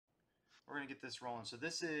we're gonna get this rolling. So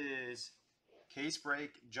this is case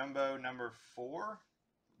break jumbo number 4,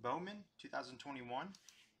 Bowman, 2021.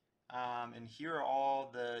 And here are all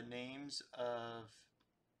the names of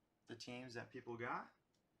the teams that people got.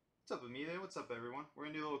 What's up, Amelia? What's up, everyone? We're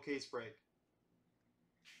gonna do a little case break.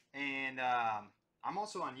 And I'm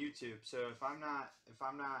also on YouTube, so if I'm not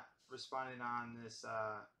responding on this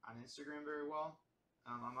on Instagram very well,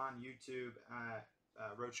 I'm on YouTube at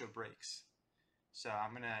Roadshow Breaks. So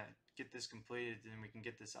I'm gonna get this completed, and we can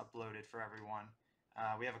get this uploaded for everyone.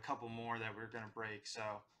 We have a couple more that we're gonna break, so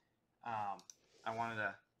I wanted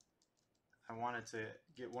to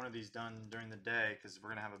get one of these done during the day because we're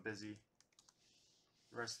gonna have a busy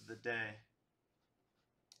rest of the day.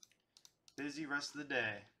 Busy rest of the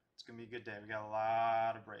day. It's gonna be a good day. We got a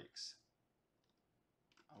lot of breaks.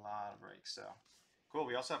 So cool.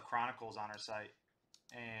 We also have Chronicles on our site,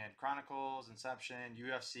 and Chronicles, Inception,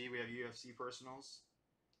 UFC. We have UFC personals.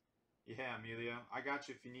 Yeah, Amelia, I got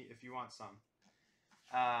you if you want some.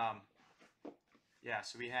 Yeah,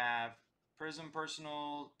 so we have Prism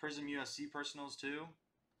UFC personals too.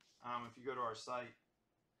 If you go to our site,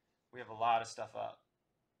 we have a lot of stuff up,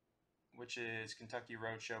 which is Kentucky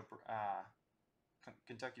Roadshow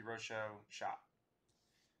shop.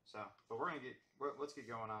 So, but let's get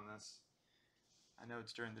going on this. I know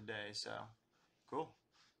it's during the day, so cool.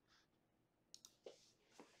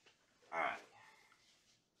 All right.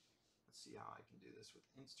 Let's see how I can do this with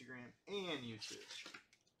Instagram and YouTube.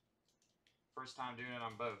 First time doing it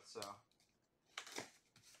on both, so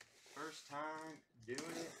first time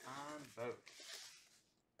doing it on both.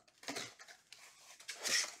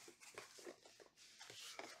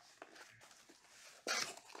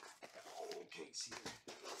 Okay, see here.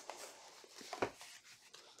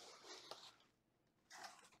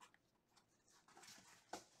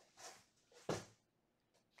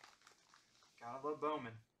 Gotta love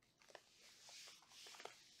Bowman.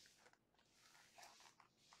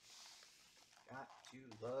 Got to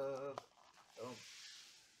love Bowman.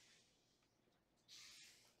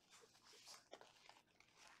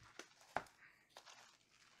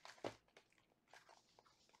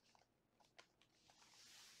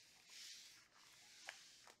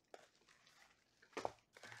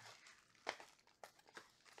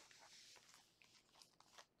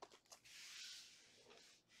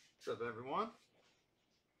 What's up, everyone?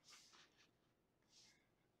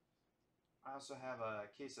 I also have a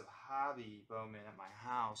case of Hobby Bowman at my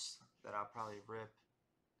house that I'll probably rip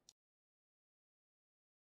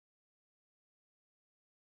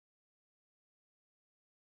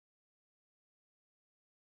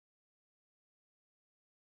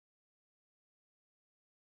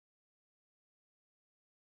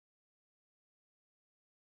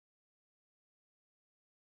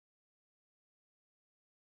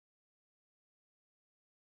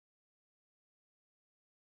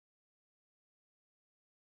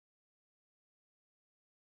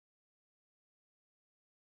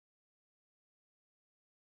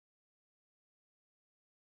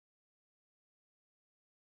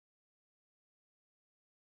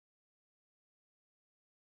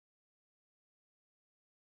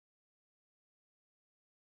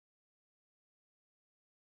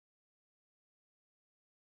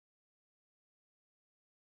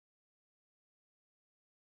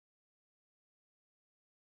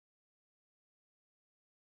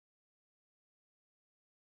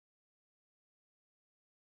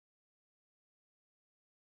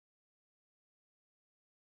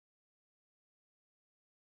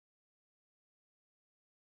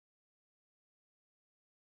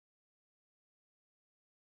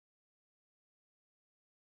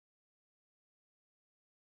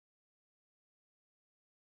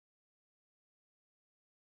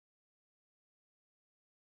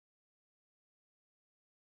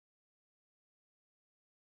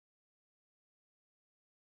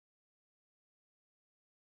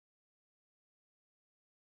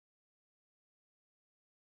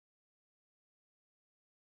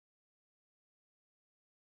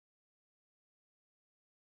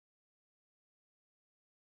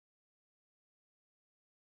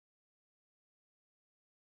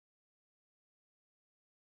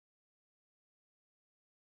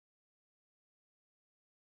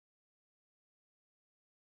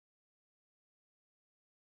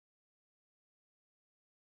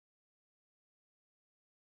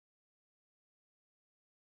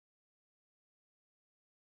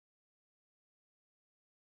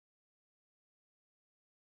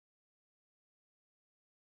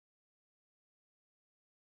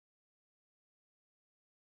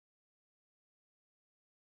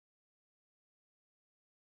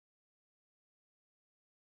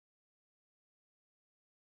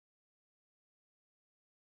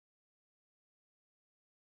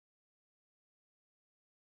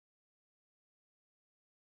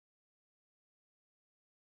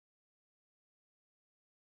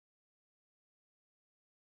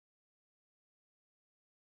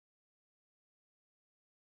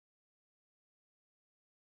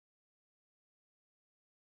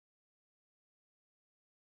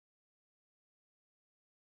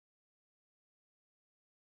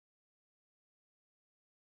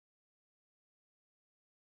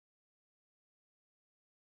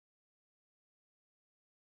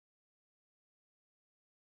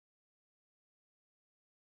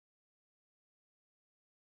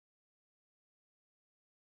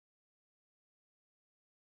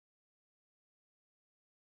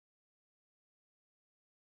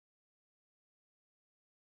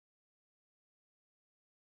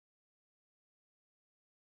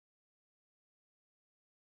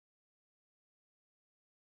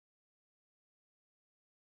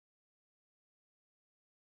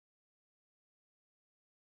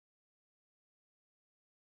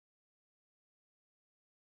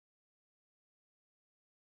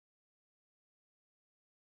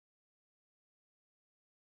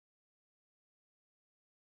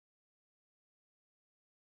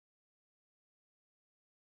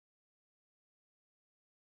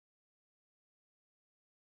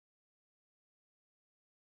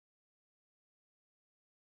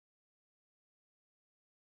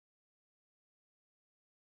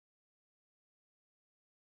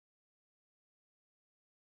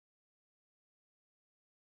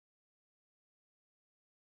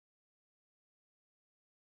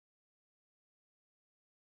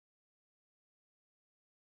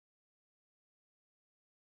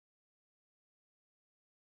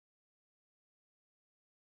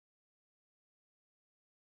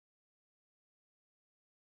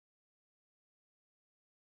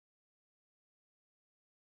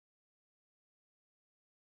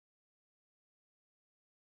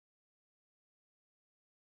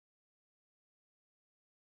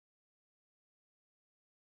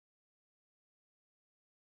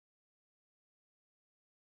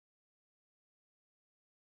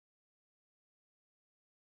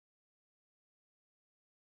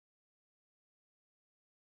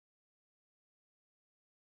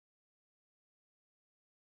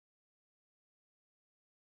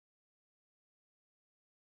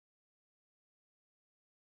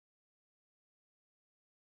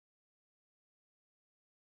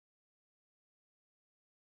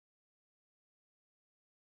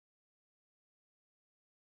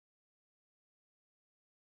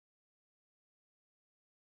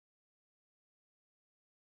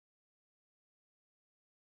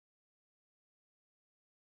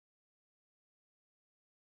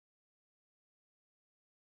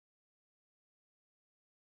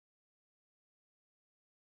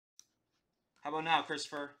How about now,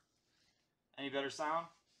 Christopher? Any better sound?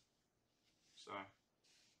 Sorry.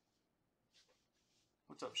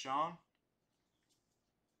 What's up, Sean?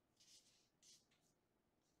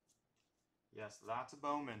 Yes, lots of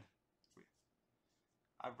Bowman.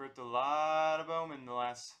 I've ripped a lot of Bowman the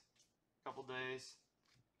last couple days.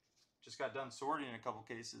 Just got done sorting a couple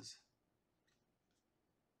cases.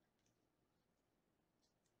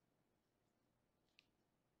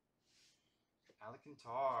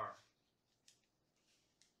 Alcantara.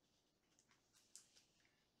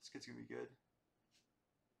 This kid's gonna be good.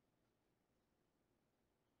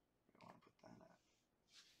 I want to put that at.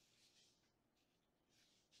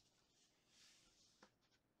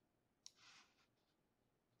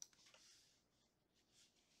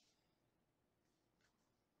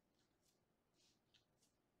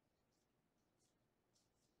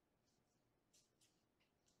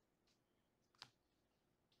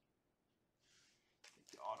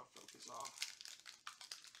 Take the autofocus off.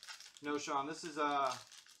 No, Sean, this is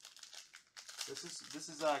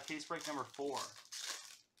case break number 4. What's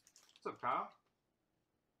up, Kyle?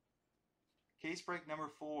 Case break number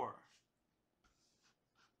 4.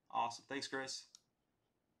 Awesome. Thanks, Chris.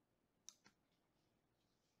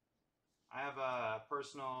 I have a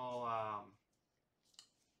personal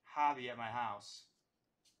hobby at my house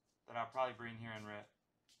that I'll probably bring here and rip.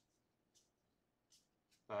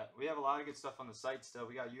 But we have a lot of good stuff on the site still.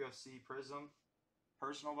 We got UFC Prism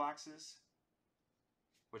personal boxes,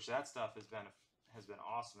 which that stuff has been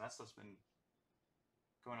awesome. That stuff's been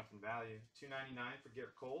going up in value. $2.99 for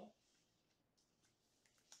Garrett Cole.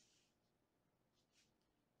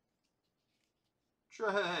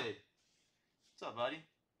 Trey, what's up, buddy?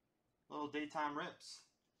 Little daytime rips.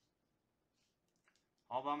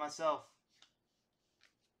 All by myself.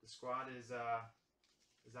 The squad is out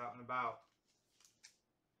and about.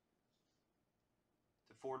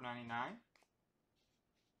 To $4.99.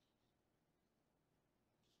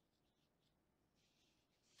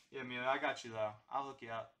 Yeah, Amelia, I got you though. I'll hook you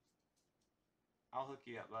up. I'll hook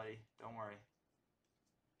you up, buddy. Don't worry.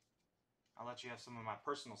 I'll let you have some of my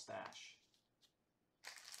personal stash.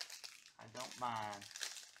 I don't mind.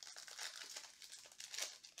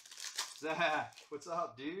 Zach, what's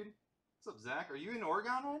up, dude? What's up, Zach? Are you in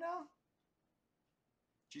Oregon right now?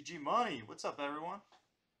 GG Money. What's up, everyone?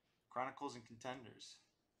 Chronicles and Contenders.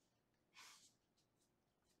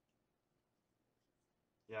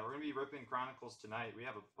 Yeah, we're going to be ripping Chronicles tonight. We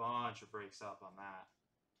have a bunch of breaks up on that.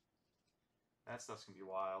 That stuff's going to be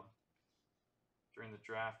wild. During the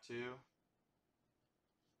draft, too.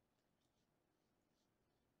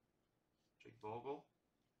 Jake Vogel.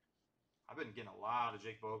 I've been getting a lot of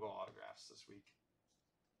Jake Vogel autographs this week.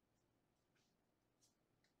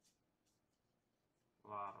 A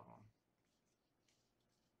lot of them.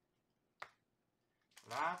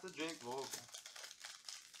 Lots of Jake Vogel.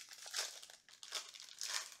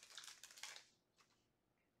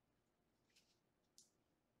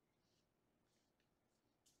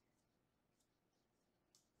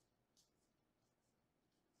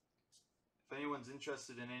 If anyone's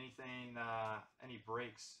interested in anything, any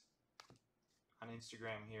breaks on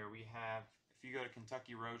Instagram here, we have, if you go to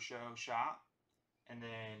Kentucky Roadshow shop and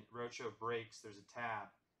then Roadshow breaks, there's a tab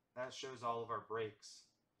that shows all of our breaks.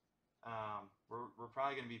 We're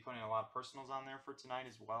probably going to be putting a lot of personals on there for tonight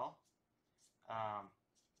as well.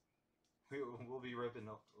 We'll be ripping.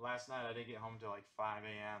 Last night I didn't get home till like 5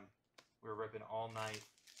 a.m. We were ripping all night,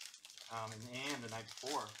 and the night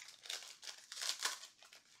before.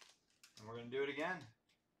 And we're going to do it again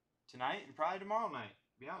tonight and probably tomorrow night,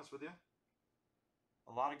 to be honest with you.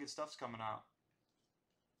 A lot of good stuff's coming out.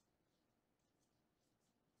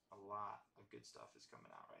 A lot of good stuff is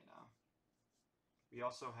coming out right now. We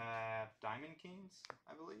also have Diamond Kings,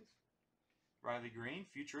 I believe. Riley Green,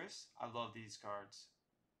 Futurist. I love these cards.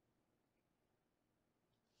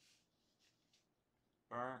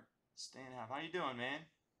 Burnt Stanhouse. How you doing, man?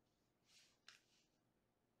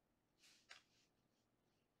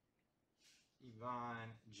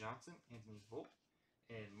 Yvonne Johnson, Anthony Volpe,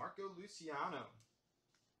 and Marco Luciano.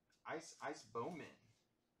 Ice Bowman.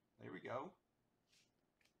 There we go.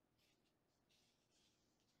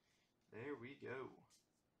 There we go.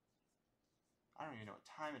 I don't even know what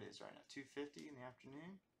time it is right now. 2:50 in the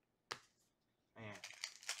afternoon. Man.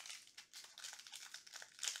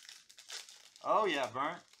 Oh yeah,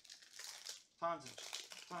 Burnt.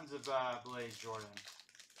 Tons of Blade Jordan.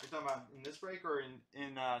 Are you talking about in this break or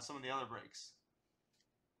in some of the other breaks?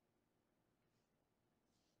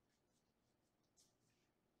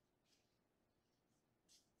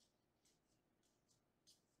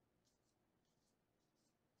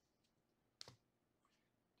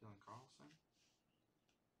 Dylan Carlson.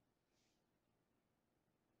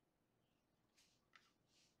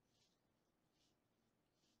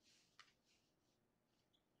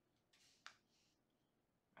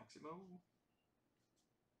 Maximo.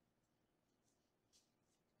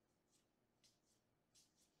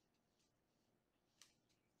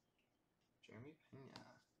 Jeremy Pena.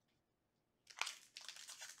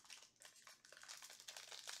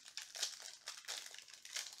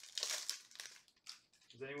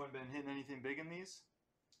 Has anyone been hitting anything big in these?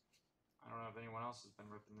 I don't know if anyone else has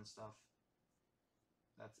been ripping this stuff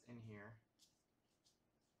that's in here.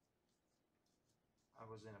 I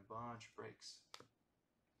was in a bunch of breaks.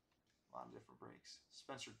 A lot of different breaks.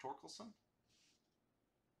 Spencer Torkelson.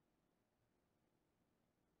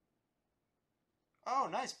 Oh,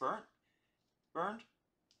 nice, Burned.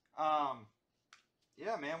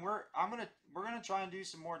 Yeah, man, we're gonna try and do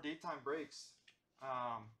some more daytime breaks.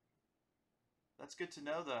 That's good to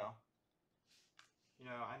know, though. You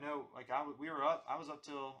know, I know, like I was up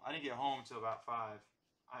till I didn't get home until about 5.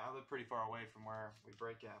 I live pretty far away from where we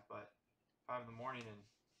break at, but 5 in the morning, and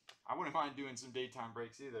I wouldn't mind doing some daytime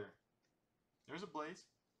breaks either. There's a Blaze.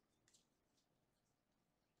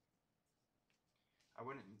 I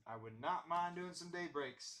would not mind doing some day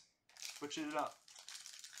breaks. Switching it up.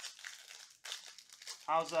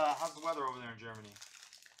 How's the weather over there in Germany?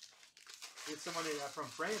 We had somebody from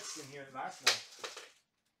France in here last night.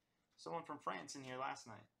 Someone from France in here last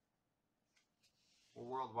night. We're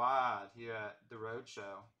worldwide here at the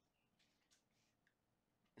Roadshow.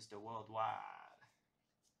 Mr. Worldwide.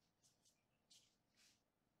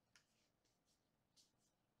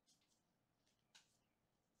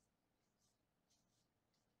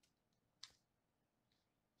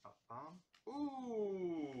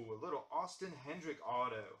 Ooh, a little Austin Hendrick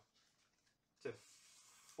auto to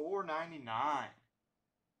 $4.99.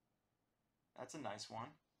 That's a nice one.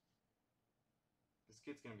 This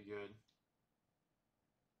kid's gonna be good.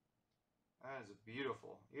 That is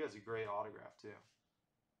beautiful. He has a great autograph too.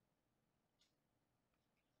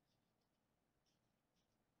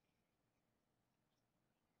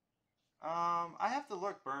 I have to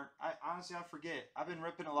look, Burnt. I honestly forget. I've been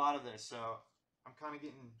ripping a lot of this, so I'm kind of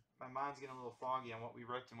getting, my mind's getting a little foggy on what we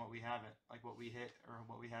ripped and what we haven't, like what we hit or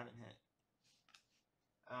what we haven't hit.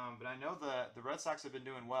 But I know the Red Sox have been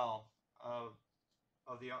doing well of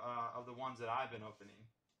the ones that I've been opening.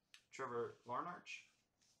 Trevor Larnach.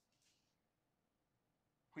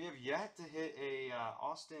 We have yet to hit a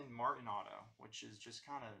Austin Martin auto, which is just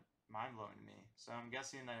kind of mind-blowing to me. So I'm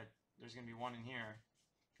guessing that there's going to be one in here,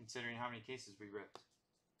 considering how many cases we ripped.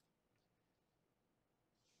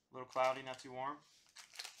 A little cloudy, not too warm.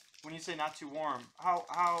 When you say not too warm,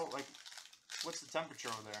 how like, what's the temperature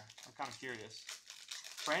over there? I'm kind of curious.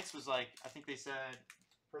 France was like, I think they said,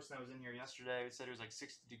 the person that was in here yesterday said it was like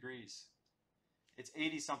 60 degrees. It's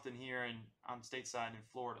 80-something here on stateside in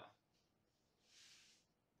Florida.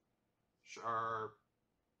 Sharp.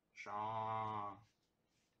 Sean.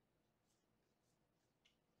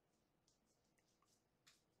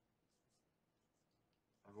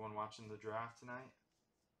 Everyone watching the draft tonight?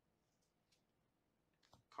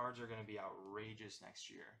 Cards are going to be outrageous next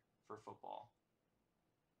year for football.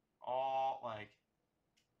 All like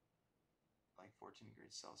 14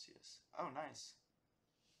 degrees Celsius. Oh, nice.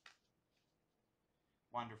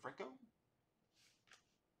 Wander Franco.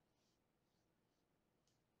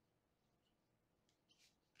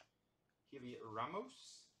 Heli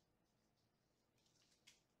Ramos.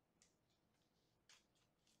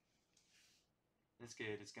 This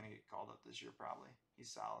kid is going to get called up this year probably. He's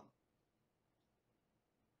solid.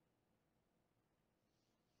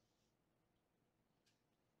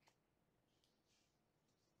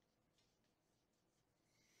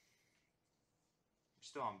 We're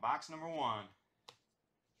still on box number 1.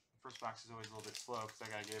 The first box is always a little bit slow because I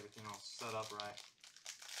got to get everything all set up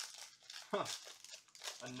right.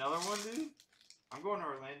 Another one, dude? I'm going to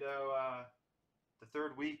Orlando the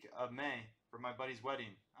 3rd week of May for my buddy's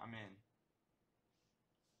wedding. I'm in.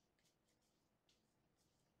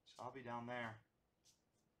 So I'll be down there.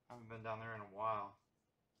 I haven't been down there in a while.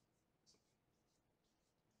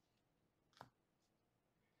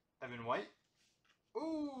 Evan White.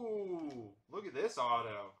 Ooh, look at this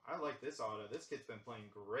auto. I like this auto. This kid's been playing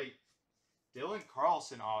great. Dylan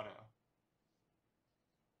Carlson auto.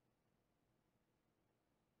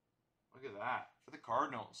 Look at that. For the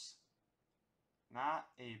Cardinals. Not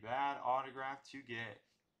a bad autograph to get.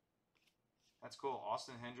 That's cool.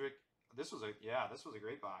 Austin Hendrick. This was a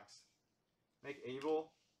great box. Nick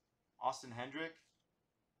Abel, Austin Hendrick,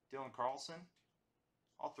 Dylan Carlson.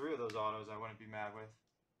 All 3 of those autos I wouldn't be mad with.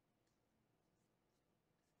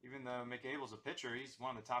 Even though Mick Abel's a pitcher, he's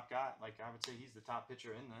one of the top guys. Like, I would say he's the top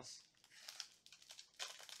pitcher in this.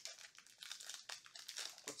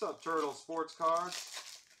 What's up, Turtle Sports Cards?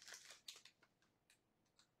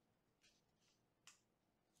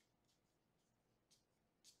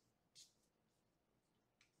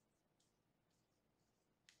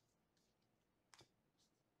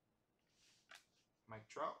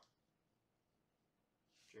 Trout,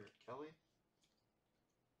 Jared Kelly,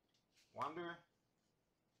 Wander,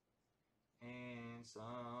 and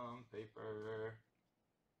some paper.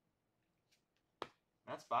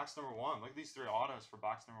 That's box number 1. Look at these 3 autos for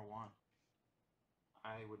box number 1.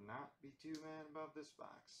 I would not be too mad about this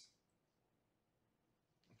box.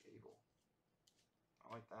 Cable.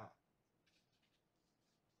 I like that.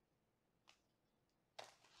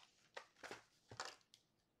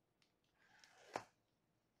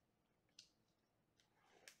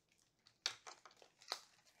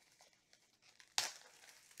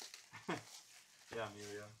 Yeah,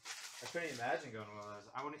 Emilio. I couldn't imagine going to one of those.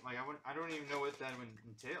 I don't even know what that would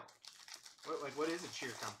entail. What is a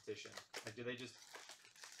cheer competition? Like, do they just,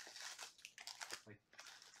 like,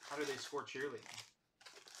 how do they score cheerleading?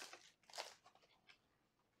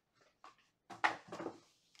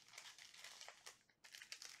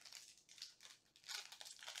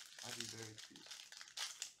 I'd be very confused.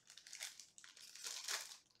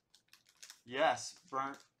 Yes,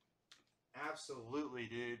 Burnt. Absolutely,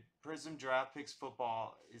 dude. Prism Draft Picks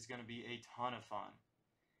football is going to be a ton of fun.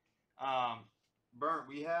 Burnt,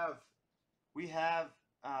 we have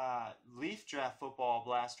Leaf Draft football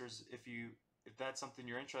blasters. If that's something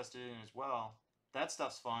you're interested in as well, that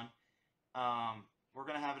stuff's fun. We're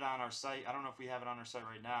gonna have it on our site. I don't know if we have it on our site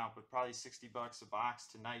right now, but probably $60 a box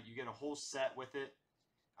tonight. You get a whole set with it,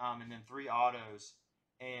 and then 3 autos.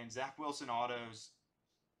 And Zach Wilson autos,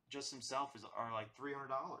 just himself, are like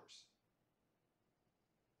 $300.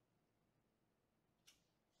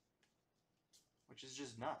 Which is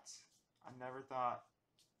just nuts. I never thought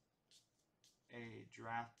a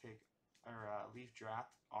draft pick or a Leaf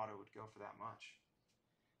draft auto would go for that much.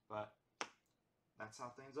 But that's how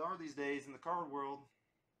things are these days in the card world.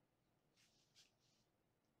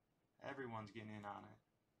 Everyone's getting in on it.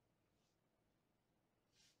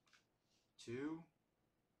 2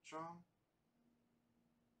 Chum.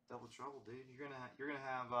 Double trouble, dude. You're gonna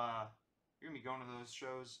be going to those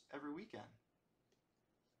shows every weekend.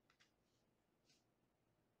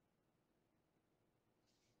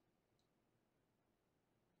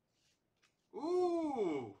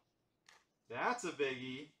 Ooh, that's a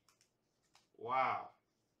biggie. Wow.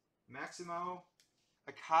 Maximo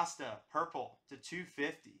Acosta, purple to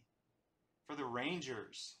 250 for the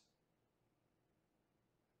Rangers.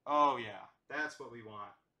 Oh, yeah. That's what we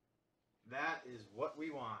want. That is what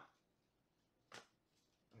we want.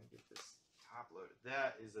 Let me get this top loaded.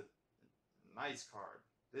 That is a nice card.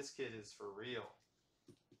 This kid is for real.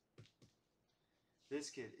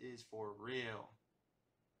 This kid is for real.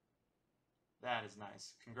 That is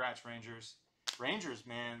nice. Congrats, Rangers. Rangers,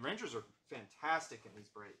 man. Rangers are fantastic in these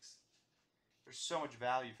breaks. There's so much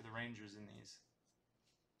value for the Rangers in these.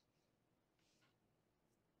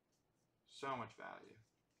 So much value.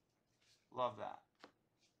 Love that.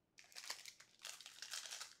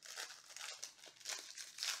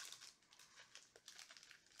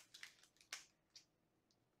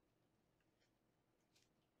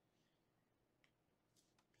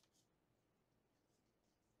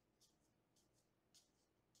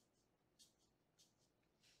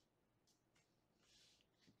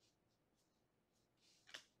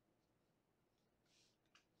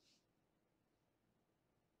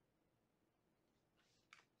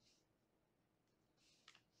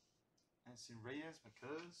 Anson Reyes,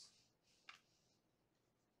 because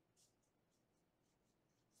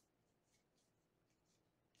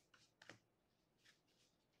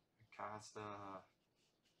Acosta.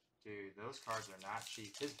 Dude, those cards are not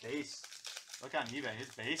cheap. His base, look on eBay, his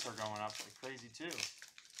base are going up like crazy too.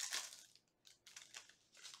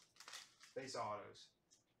 Base autos.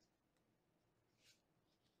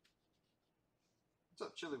 What's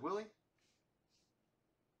up, Chili Willie?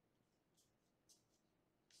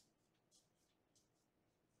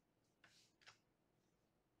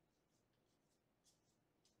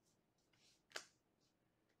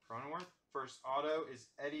 Cronenworth. First auto is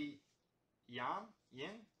Eddie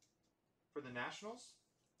Yin for the Nationals.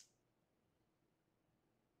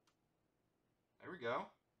 There we go.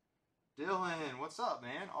 Dylan, what's up,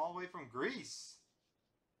 man? All the way from Greece.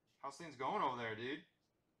 How's things going over there, dude?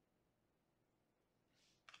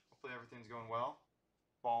 Hopefully everything's going well.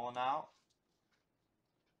 Balling out.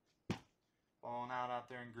 Balling out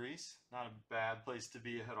there in Greece. Not a bad place to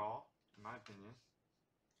be at all, in my opinion.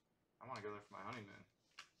 I want to go there for my honeymoon.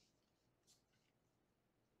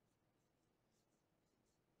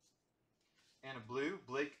 And a blue,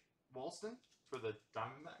 Blake Walston for the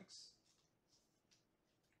Diamondbacks.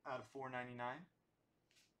 Out of $4.99.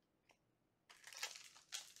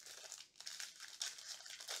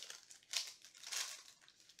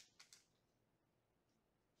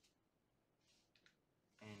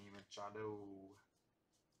 Machado.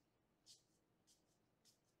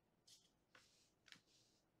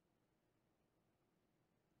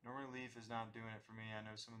 Normally Leaf is not doing it for me. I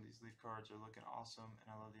know some of these Leaf cards are looking awesome, and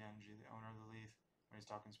I love the energy of the owner of the Leaf when he's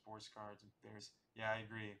talking sports cards and Bears. Yeah, I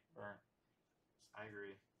agree, Burnt. I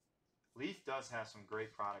agree. Leaf does have some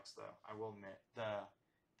great products, though. I will admit the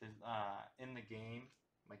in the game,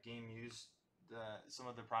 like game use, some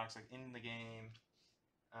of the products like in the game.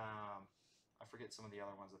 I forget some of the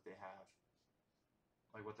other ones that they have,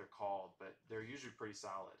 like what they're called, but they're usually pretty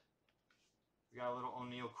solid. We got a little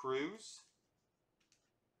O'Neal Cruz.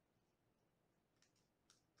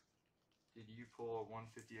 Did you pull a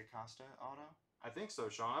 150 Acosta auto? I think so,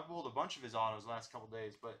 Sean. I pulled a bunch of his autos the last couple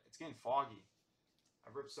days, but it's getting foggy.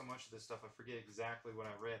 I've ripped so much of this stuff, I forget exactly what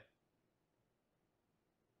I ripped.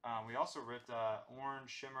 We also ripped Orange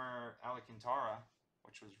Shimmer Alcantara,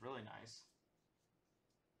 which was really nice.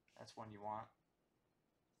 That's one you want.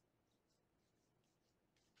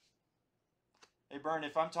 Hey, Bern,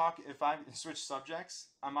 if I switch subjects,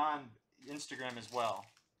 I'm on Instagram as well.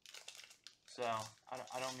 So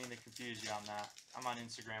I don't mean to confuse you on that. I'm on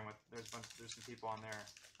Instagram with there's some people on there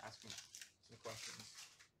asking some questions.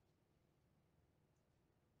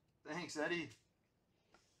 Thanks, Eddie.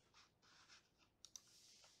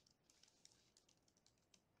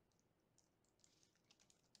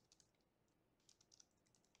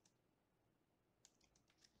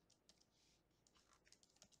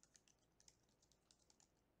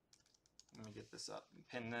 Let me get this up and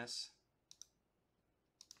pin this.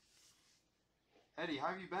 Eddie, how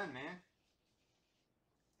have you been, man?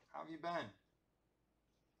 How have you been?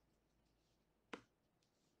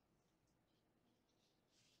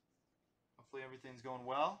 Hopefully everything's going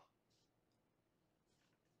well.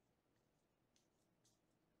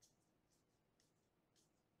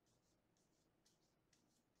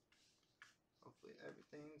 Hopefully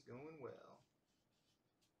everything's going well.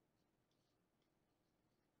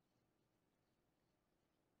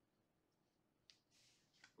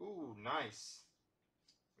 Ooh, nice.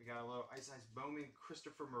 We got a little Ice Bowman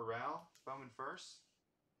Christopher Morel. Bowman first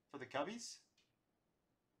for the Cubbies.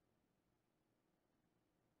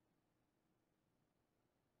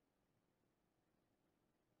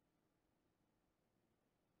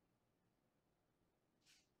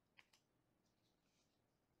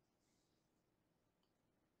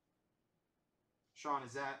 Sean,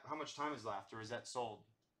 is that how much time is left, or is that sold?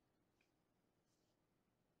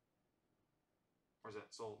 Or is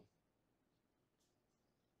that sold?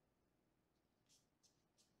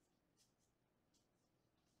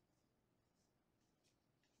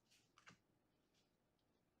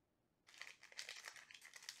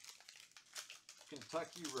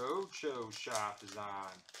 Kentucky Roadshow shop is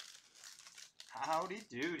on. Howdy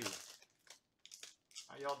doody.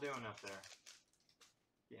 How y'all doing up there?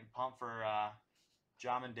 Getting pumped for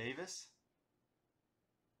Jamin Davis?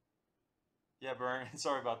 Yeah, Bern,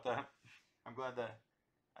 sorry about that. I'm glad that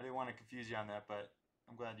I didn't want to confuse you on that, but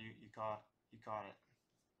I'm glad you caught it.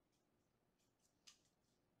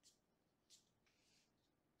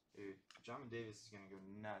 Dude, Jamin Davis is gonna go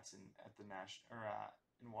nuts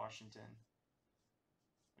in Washington.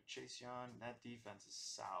 With Chase Young, that defense is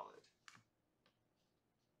solid.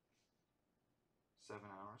 7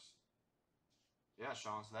 hours. Yeah,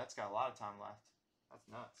 Sean, so that's got a lot of time left. That's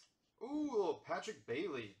nuts. Ooh, a little Patrick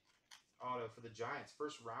Bailey auto for the Giants.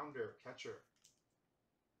 First rounder catcher.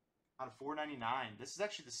 Out of 499. This is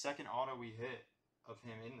actually the second auto we hit of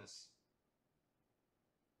him in this.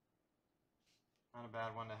 Not a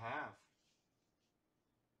bad one to have.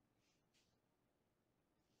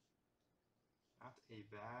 Not a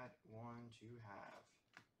bad one to have.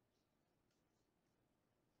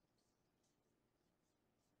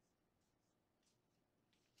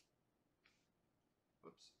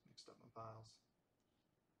 Whoops, mixed up my files.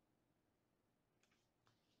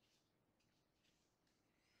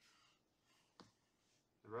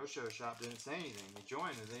 The Roadshow shop didn't say anything. They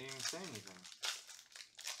joined and they didn't even say anything.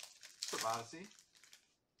 What's up, Odyssey?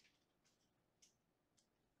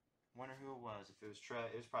 Wonder who it was. If it was Trey,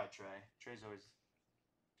 it was probably Trey. Trey's always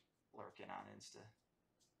lurking on Insta.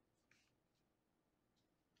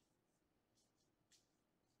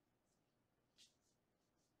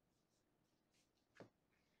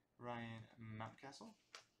 Ryan Mountcastle.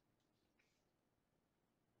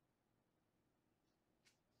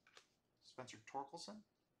 Spencer Torkelson.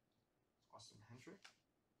 Austin Hendrick.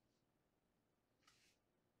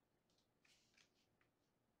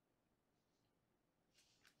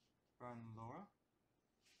 Ron Laura.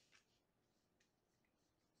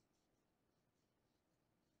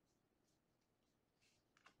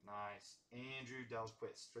 Nice. Andrew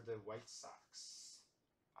Delquist for the White Sox.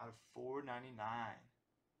 out of 499.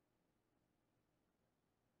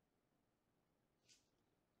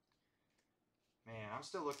 Man, I'm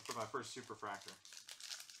still looking for my first superfractor.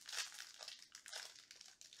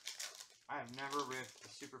 I have never ripped a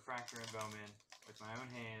superfractor in Bowman with my own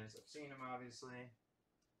hands. I've seen them, obviously,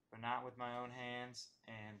 but not with my own hands.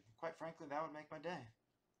 And quite frankly, that would make my day.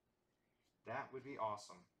 That would be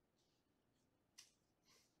awesome.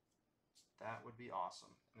 That would be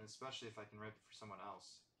awesome. And especially if I can rip it for someone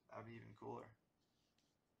else. That would be even cooler.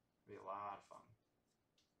 It would be a lot of fun.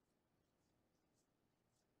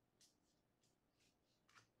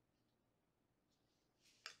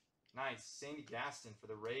 Nice. Sandy Gaston for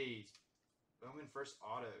the Rays. Bowman first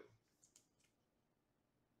auto.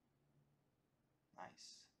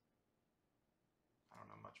 Nice. I don't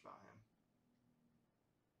know much about him.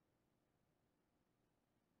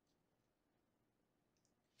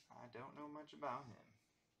 I don't know much about him.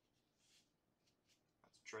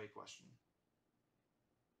 That's a Trey question.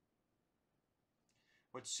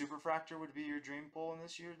 What superfractor would be your dream pull in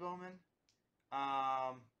this year's Bowman?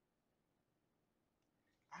 I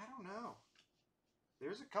don't know.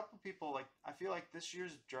 There's a couple people, like, I feel like this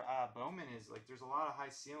year's Bowman is, like, there's a lot of high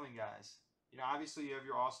ceiling guys. You know, obviously you have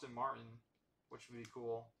your Austin Martin, which would be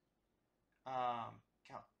cool.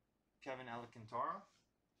 Kevin Alcantara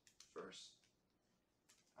first.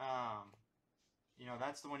 You know,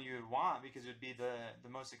 that's the one you would want because it would be the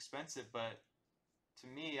most expensive, but to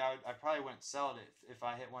me, I probably wouldn't sell it if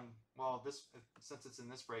I hit one. Well, since it's in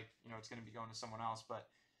this break, you know, it's going to be going to someone else, but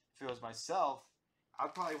if it was myself,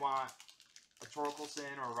 I'd probably want a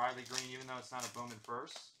Torkelson or a Riley Green, even though it's not a Bowman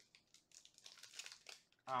first.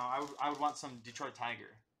 I would want some Detroit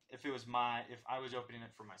Tiger if I was opening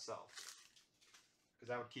it for myself,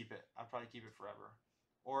 because I would keep it. I'd probably keep it forever.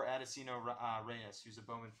 Or Adesino Reyes, who's a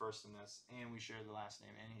Bowman first in this, and we share the last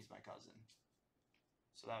name, and he's my cousin.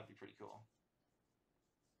 So that would be pretty cool.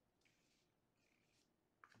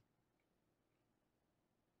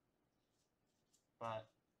 But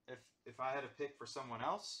if I had to pick for someone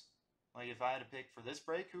else, like if I had to pick for this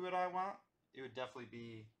break, who would I want? It would definitely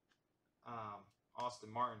be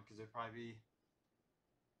Austin Martin, because it would probably be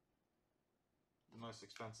the most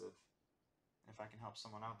expensive. If I can help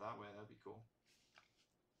someone out that way, that'd be cool.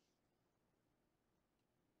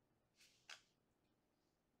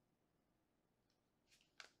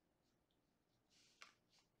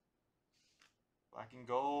 Black and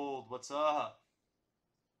gold, what's up?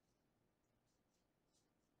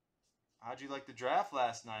 How'd you like the draft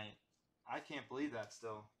last night? I can't believe that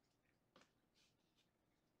still.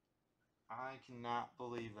 I cannot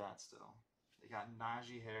believe that still. They got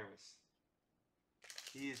Najee Harris.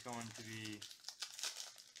 He is going to be...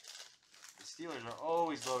 The Steelers are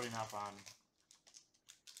always loading up on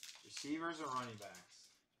receivers or running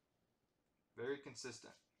backs. Very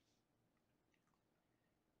consistent.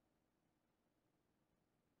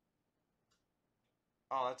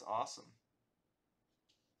 Oh, that's awesome.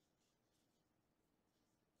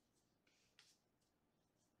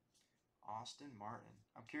 Austin Martin.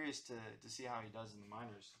 I'm curious to see how he does in the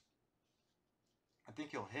minors. I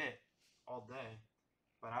think he'll hit all day,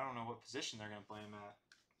 but I don't know what position they're going to play him at.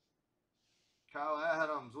 Kyle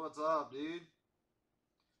Adams, what's up, dude?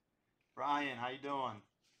 Brian, how you doing?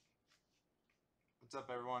 What's up,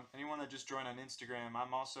 everyone? Anyone that just joined on Instagram,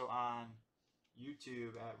 I'm also on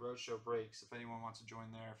YouTube at Roadshow Breaks. If anyone wants to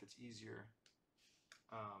join there, if it's easier.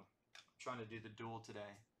 I'm trying to do the duel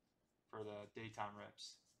today for the daytime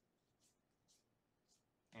rips.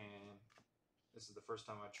 And this is the first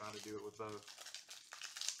time I've tried to do it with both.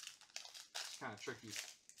 It's kind of tricky.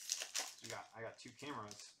 I got two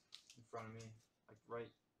cameras in front of me, like right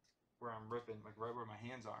where I'm ripping, like right where my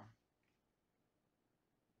hands are.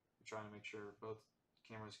 I'm trying to make sure both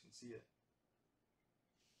cameras can see it.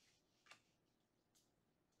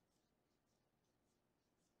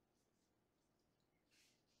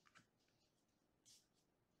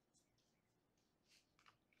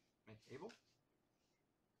 Make able?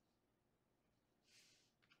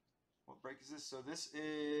 What break is this? So this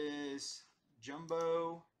is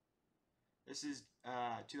Jumbo. This is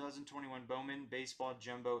 2021 Bowman Baseball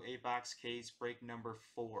Jumbo 8-box case, break number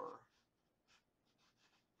 4.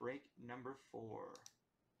 Break number 4.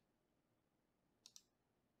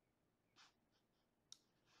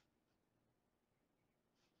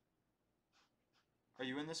 Are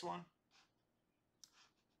you in this one?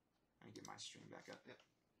 Let me get my stream back up. Yep.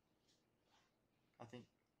 I think.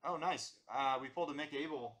 Oh, nice. We pulled a Mick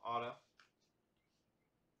Abel auto.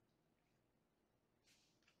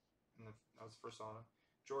 And that was the first auto.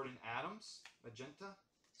 Jordan Adams, magenta,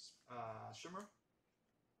 shimmer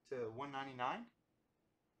to 199.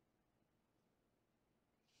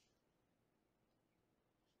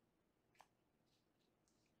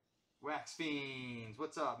 Wax Fiends,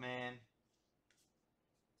 what's up, man?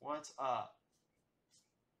 What's up?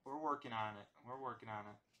 We're working on it. We're working on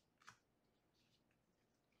it.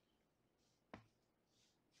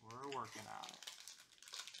 We're working on it.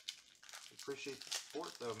 Appreciate the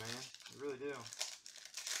support, though, man. We really do. It's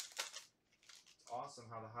awesome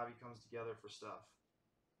how the hobby comes together for stuff.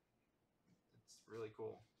 It's really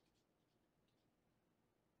cool.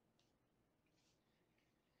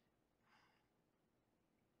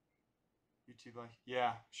 YouTube, like,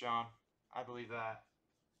 yeah, Sean, I believe that.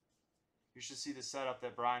 You should see the setup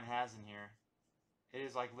that Brian has in here. It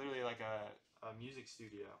is like literally like a music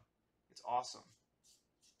studio. It's awesome.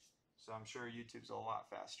 So I'm sure YouTube's a lot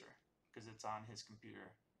faster because it's on his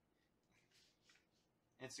computer.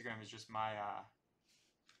 Instagram is just my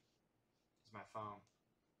phone.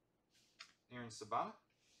 Aaron Sabata.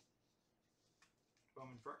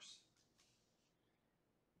 Bowman first.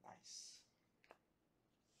 Nice.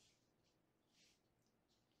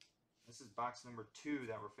 This is box number 2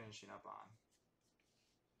 that we're finishing up on.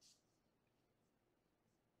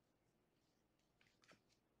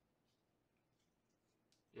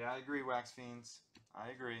 Yeah, I agree, Wax Fiends. I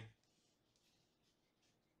agree.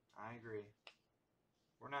 I agree.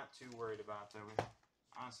 We're not too worried about that.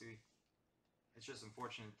 Honestly, it's just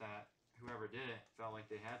unfortunate that whoever did it felt like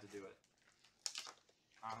they had to do it.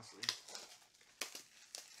 Honestly.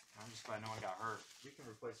 I'm just glad no one got hurt. We can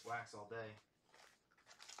replace wax all day.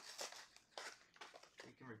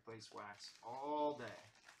 We can replace wax all day.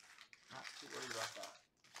 Not too worried about that.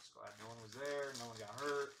 Just glad no one was there, no one got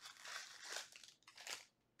hurt.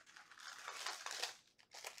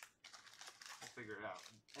 We'll figure it out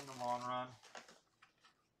in the long run.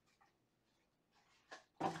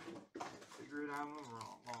 Figure it out in the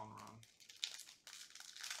long run.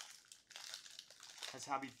 Has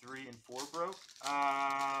hobby 3 and 4 broke?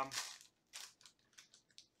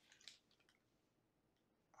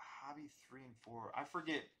 Hobby 3 and 4. I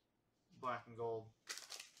forget black and gold.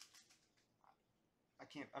 I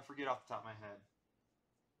forget off the top of my head.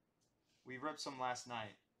 We ripped some last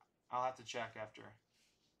night. I'll have to check after.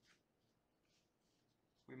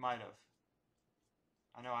 We might have.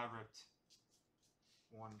 I know I ripped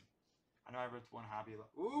one. I know I ripped one hobby.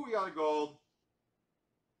 Ooh, we got a gold.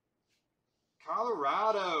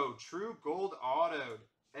 Colorado, true gold autoed.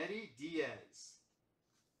 Eddie Diaz.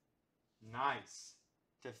 Nice.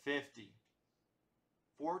 To 50.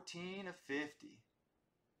 14 of 50.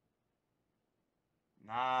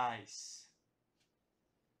 Nice.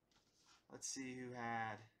 Let's see who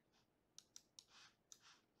had.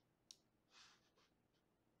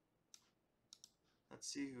 Let's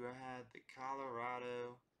see who had the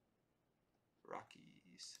Colorado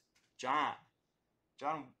Rockies. John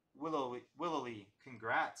Willowly.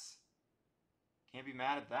 Congrats. Can't be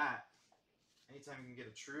mad at that. Anytime you can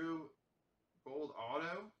get a true gold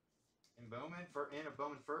auto in Bowman and a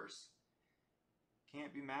Bowman first,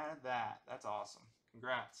 can't be mad at that. That's awesome.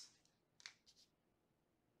 Congrats.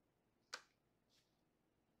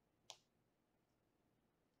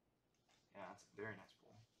 Yeah, that's a very nice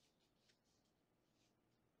pull.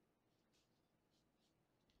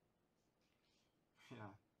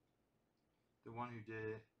 Yeah. The one who did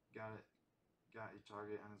it got your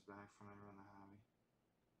target on his back from everyone in the hobby.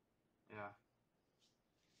 Yeah.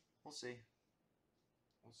 We'll see.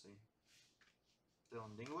 We'll see.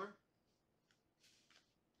 Dylan Dingler.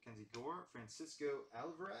 Kenzie Gore. Francisco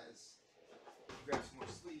Alvarez. Grab some more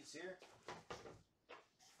sleeves here.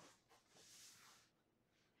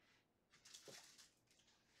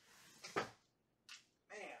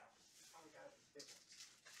 Man, oh, we got a big one.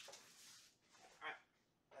 Alright.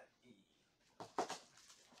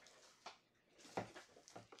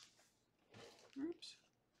 Oops.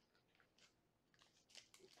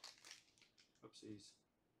 Oopsies.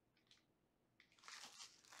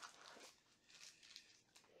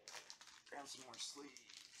 Grab some more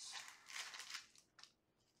sleeves.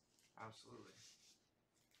 Absolutely.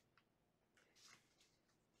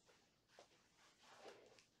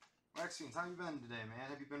 Vaccines, how you been today, man?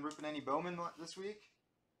 Have you been ripping any Bowman this week?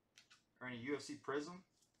 Or any UFC Prism?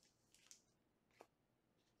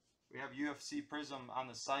 We have UFC Prism on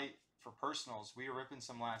the site for personals. We were ripping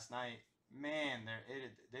some last night. Man,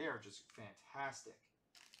 they are just fantastic.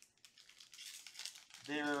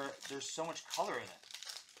 There's so much color in it.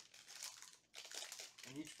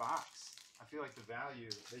 In each box. I feel like the value,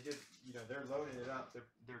 they're loading it up.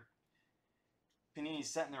 They're Panini's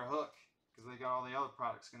setting their hook because they got all the other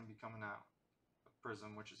products going to be coming out of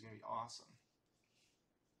Prism, which is going to be awesome.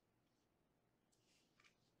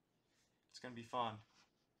 It's going to be fun.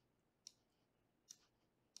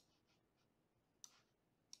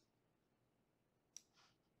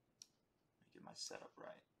 my setup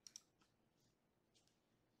right.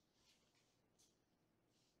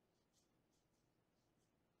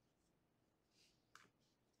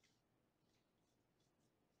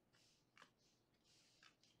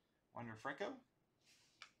 Wander Franco.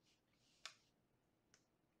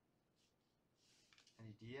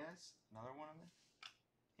 Eddie Diaz, another one of them.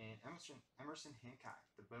 And Emerson Hancock,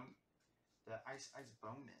 the Ice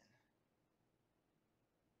Bowman.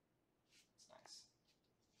 It's nice.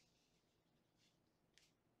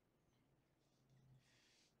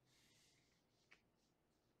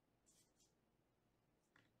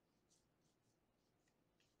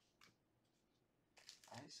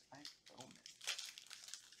 Ice Bowman.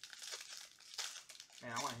 Man,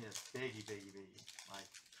 I want to hit a biggie. Like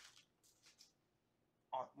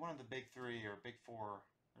one of the big three or big four.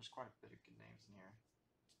 There's quite a bit of good names in here.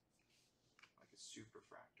 Like a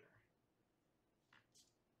Superfractor.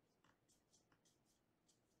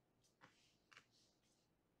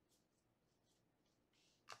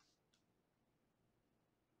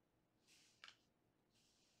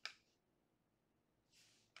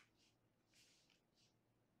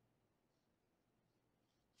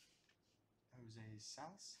 Jose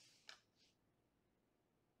Salas.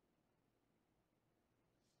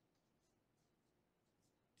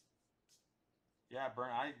 Yeah,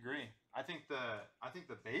 Burn. I agree. I think the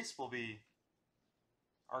base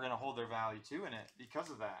are going to hold their value too in it because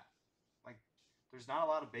of that. Like, there's not a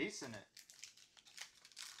lot of base in it.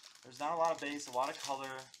 There's not a lot of base, a lot of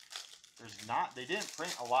color. They didn't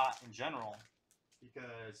print a lot in general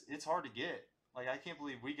because it's hard to get. Like, I can't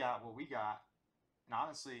believe we got what we got. And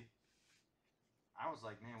honestly, I was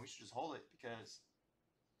like, man, we should just hold it because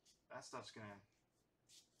that stuff's going to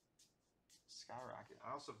skyrocket.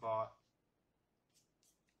 I also bought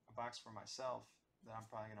a box for myself that I'm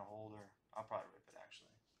probably going to hold, or I'll probably rip it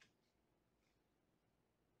actually.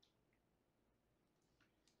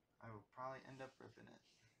 I will probably end up ripping it.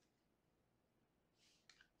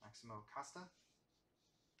 Maximo Costa.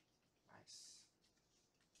 Nice.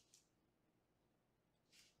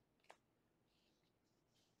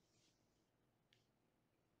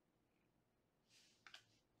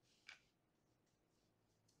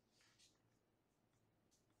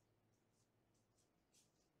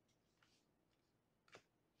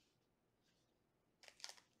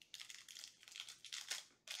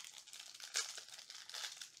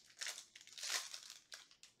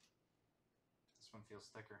 This one feels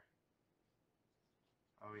thicker.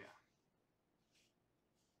 Oh yeah.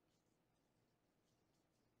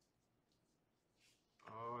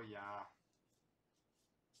 Oh yeah.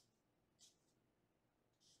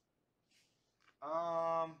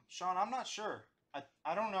 Sean, I'm not sure.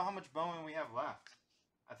 I don't know how much Bowman we have left.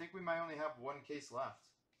 I think we might only have one case left.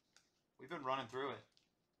 We've been running through it.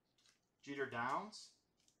 Jeter Downs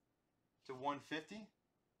to 150.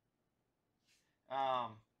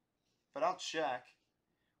 But I'll check.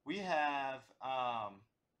 We have, I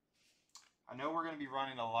know we're going to be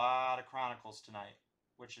running a lot of Chronicles tonight,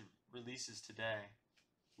 which releases today.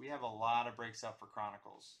 We have a lot of breaks up for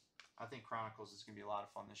Chronicles. I think Chronicles is going to be a lot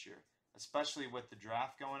of fun this year, especially with the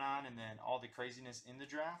draft going on and then all the craziness in the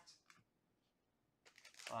draft.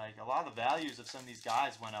 Like, a lot of the values of some of these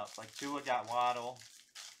guys went up. Like, Tua got Waddle.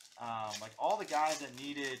 Like, all the guys that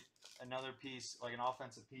needed another piece, like an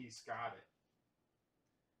offensive piece, got it.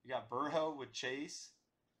 You got Burrow with Chase.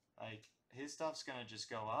 Like, his stuff's going to just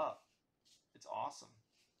go up. It's awesome.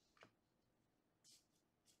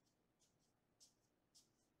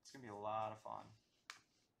 It's going to be a lot of fun.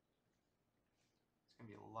 It's going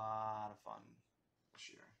to be a lot of fun this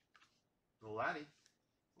year.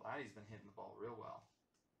 Vladdy's been hitting the ball real well.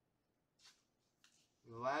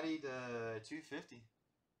 Vladdy to 250.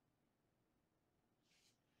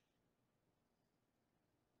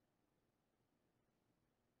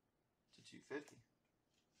 To 250.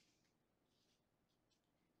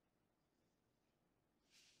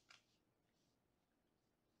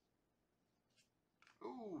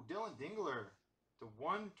 Ooh, Dylan Dingler to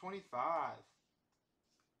 125.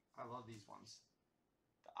 I love these ones.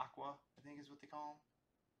 The Aqua, I think is what they call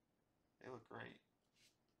them. They look great.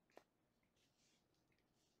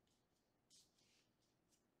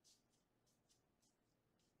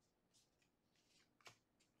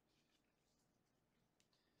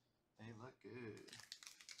 They look good.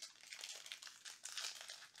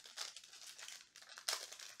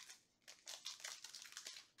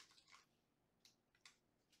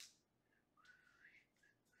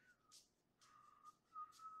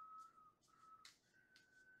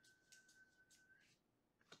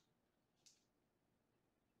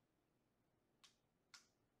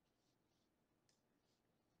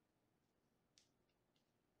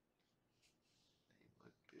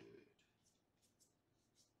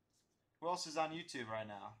 Who else is on YouTube right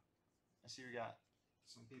now? I see we got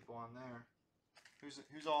some people on there.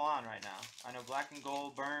 Who's all on right now? I know Black and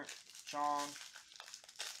Gold, Burnt, Sean.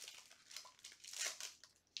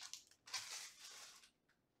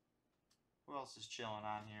 Who else is chilling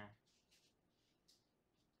on here?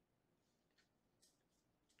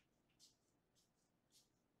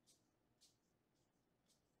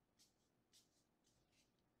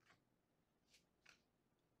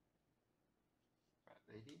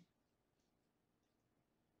 Lady.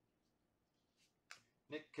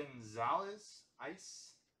 Nick Gonzalez,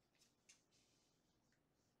 Ice.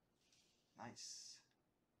 Nice.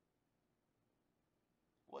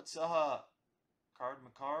 What's up? Card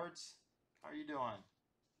McCards? How are you doing?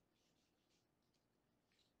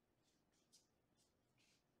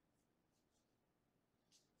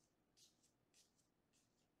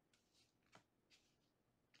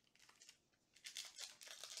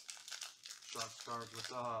 Sharks Cards,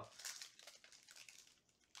 what's up?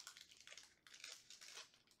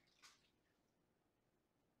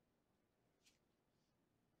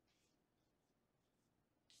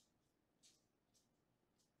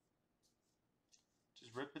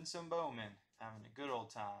 Just ripping some Bowman, having a good old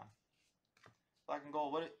time. Black and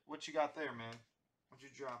Gold, what you got there, man? What you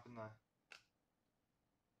drop in the...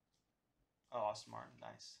 Oh, Austin Martin,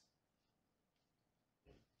 nice.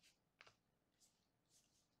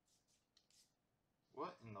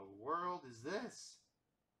 What in the world is this?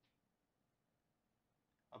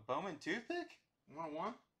 A Bowman toothpick?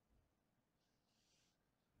 101?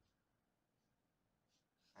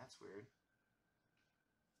 That's weird.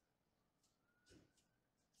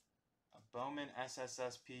 A Bowman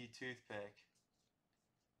SSSP toothpick.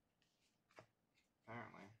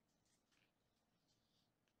 Apparently.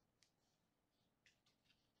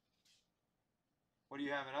 What do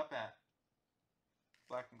you have it up at?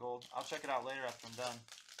 Black and Gold. I'll check it out later after I'm done.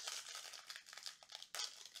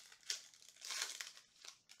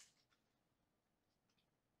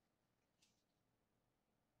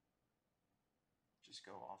 Just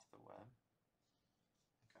go off the web.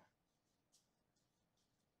 Okay.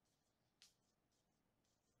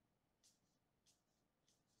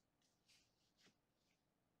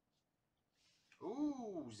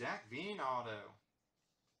 Ooh, Zach Veen auto.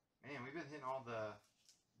 Man, we've been hitting all the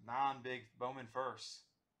non-big Bowman firsts.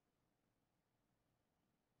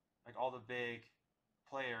 Like all the big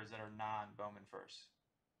players that are non-Bowman firsts.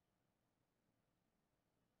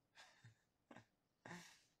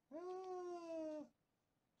 $9.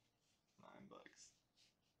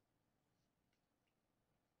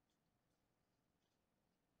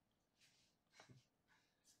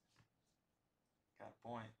 Got a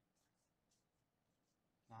point.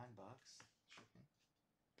 $9. Shipping.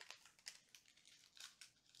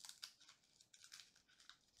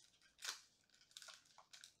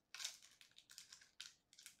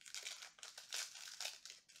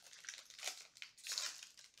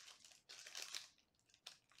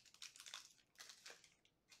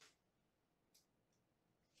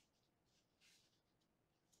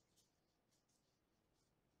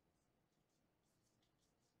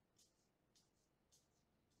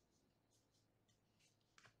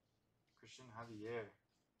 Christian Javier.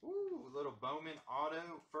 Ooh, little Bowman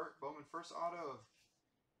auto, Bowman first auto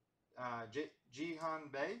of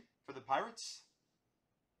Jihan Bay for the Pirates.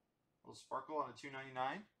 A little sparkle on a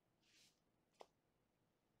 $2.99.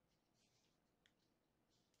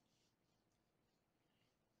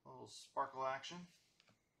 A little sparkle action.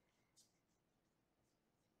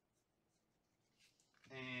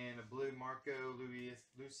 And a blue Marco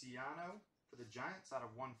Luciano for the Giants out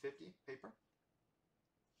of 150 paper.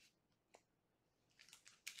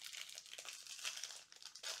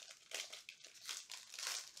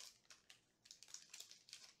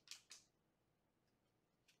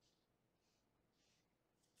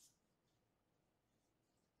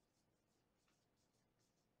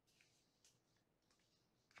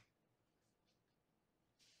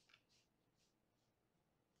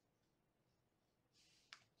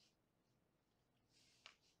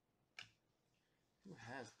 Who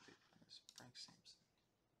has the big players? Frank Sampson.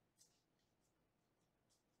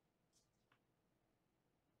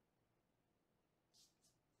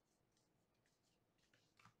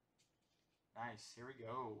 Nice. Here we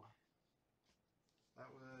go. That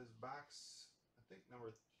was box, I think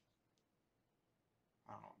number...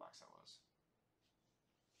 I don't know what box that was.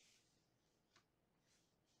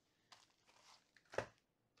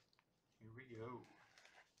 Here we go.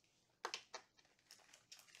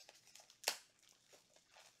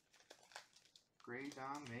 Gray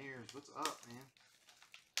Don Mayers, what's up, man?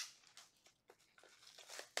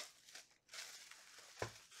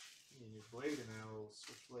 You need your blade in that little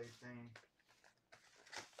switchblade thing.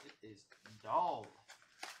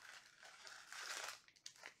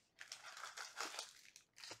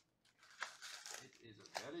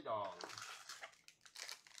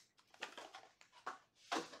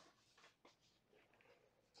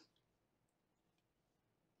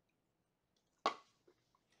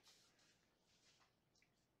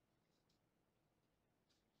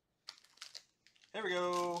 There we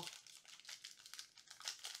go.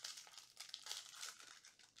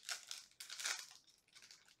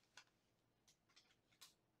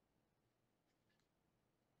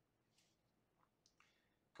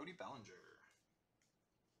 Cody Bellinger.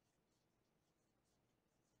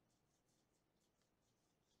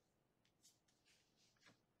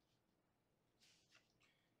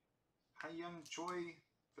 Young Choi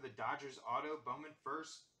for the Dodgers auto. Bowman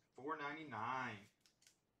first, $4.99.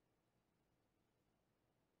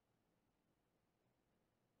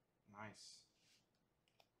 Nice.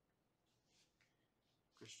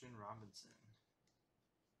 Christian Robinson.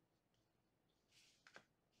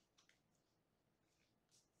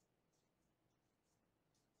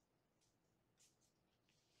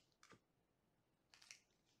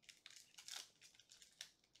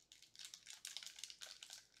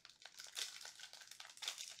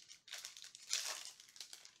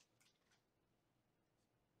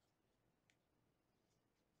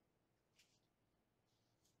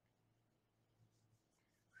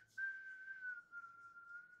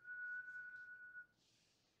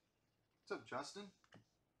 What's up, Justin?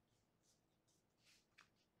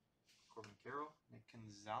 Corbin Carroll, Nick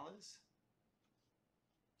Gonzalez.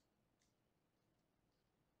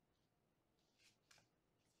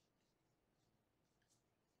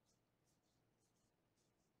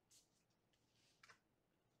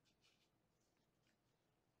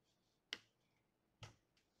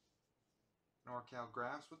 NorCal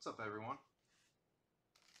Graphs. What's up, everyone?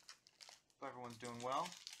 Hope everyone's doing well.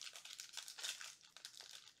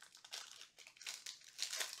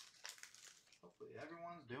 Hopefully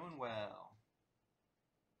everyone's doing well.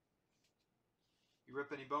 You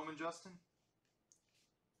rip any Bowman, Justin?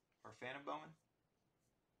 Or a fan of Bowman?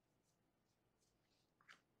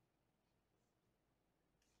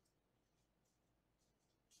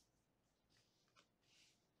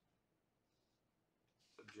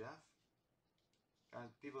 What's up, Jeff?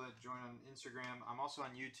 Guys, people that join on Instagram, I'm also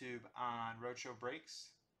on YouTube on Roadshow Breaks.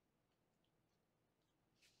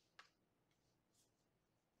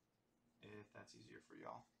 If that's easier for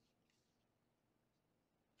y'all.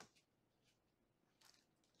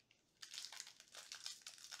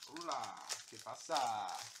 Hola, ¿qué pasa?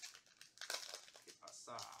 ¿Qué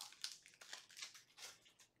pasa?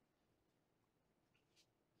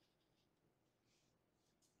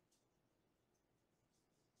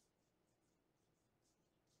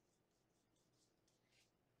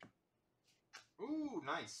 Ooh,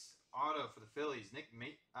 nice. Auto for the Phillies. Nick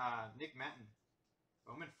Matten.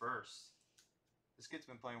 Bowman first. This kid's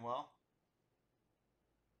been playing well.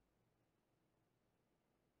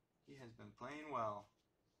 He has been playing well.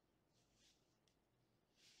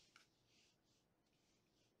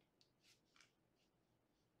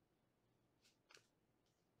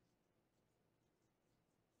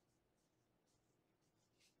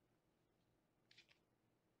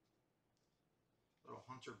 Little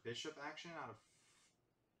Hunter Bishop action out of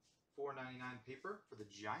 $4.99 paper for the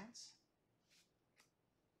Giants.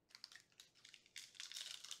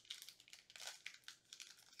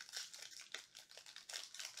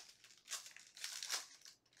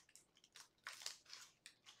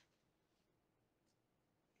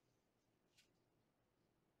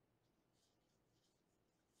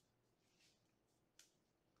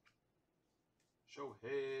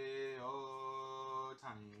 Shohei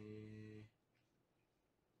Ohtani.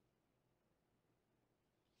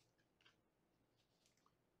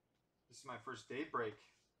 This is my first day break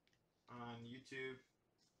on YouTube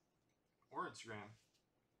or Instagram.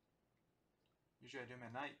 Usually I do them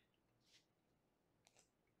at night.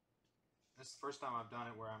 This is the first time I've done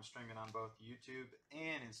it where I'm streaming on both YouTube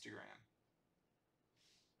and Instagram.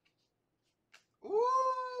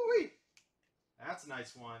 Ooh-wee! That's a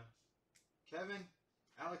nice one. Kevin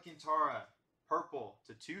Alcantara, purple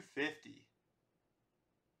to 250.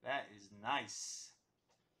 That is nice.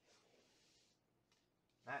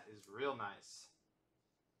 That is real nice.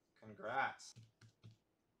 Congrats.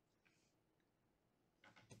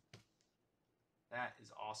 That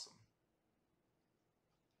is awesome.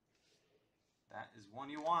 That is one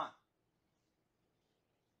you want.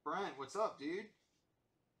 Brent, what's up, dude?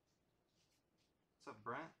 What's up,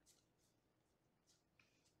 Brent?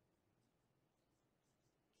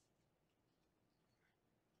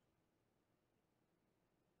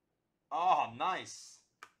 Oh, nice.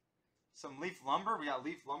 Some Leaf Lumber. We got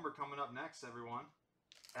Leaf Lumber coming up next, everyone.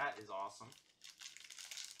 That is awesome.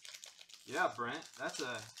 Yeah, Brent. That's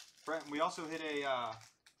a... Brent, we also hit a...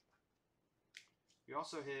 we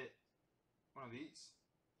also hit one of these.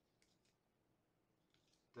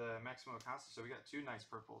 The Maximo Acosta. So we got two nice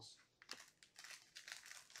purples.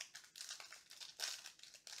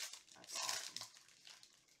 That's awesome.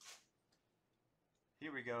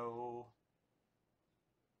 Here we go.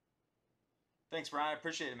 Thanks, Brian. I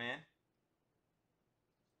appreciate it, man.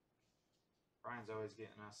 Brian's always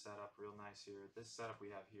getting us set up real nice here. This setup we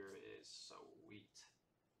have here is sweet.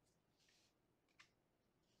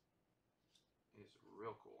 It's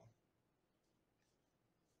real cool.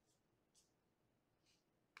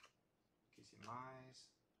 Casey Mize.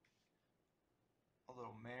 A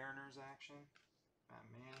little Mariners action. Matt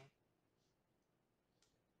Manning.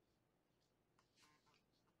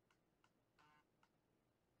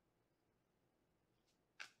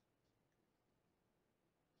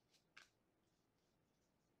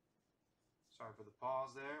 Sorry for the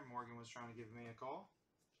pause there. Morgan was trying to give me a call.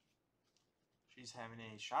 She's having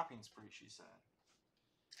a shopping spree, she said.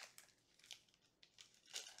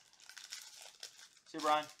 See you,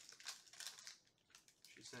 Brian.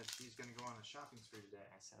 She said she's going to go on a shopping spree today.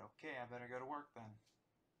 I said, okay, I better go to work then.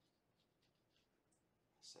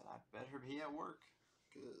 I said, I better be at work,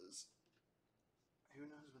 because who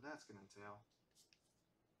knows what that's going to entail.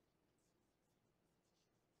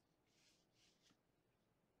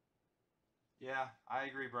 Yeah, I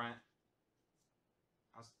agree, Brent.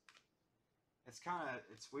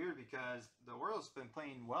 It's weird because the Orioles been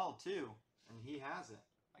playing well too, and he hasn't.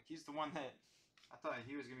 Like, he's the one that I thought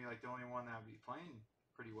he was gonna be like the only one that would be playing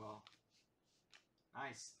pretty well.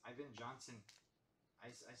 Nice, Ivan Johnson,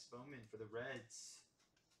 Ice Bowman for the Reds.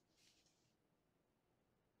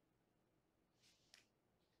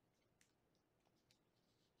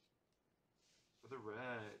 For the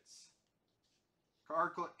Reds.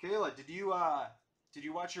 Kayla, did you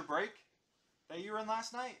watch your break that you were in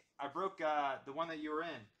last night? I broke the one that you were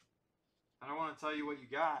in. I don't want to tell you what you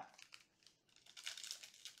got,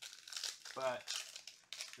 but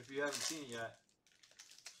if you haven't seen it yet,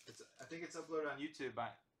 I think it's uploaded on YouTube.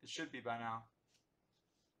 It should be by now,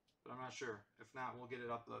 but I'm not sure. If not, we'll get it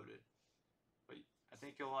uploaded. But I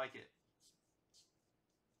think you'll like it.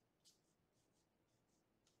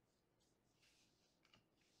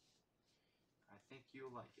 I think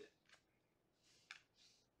you'll like it.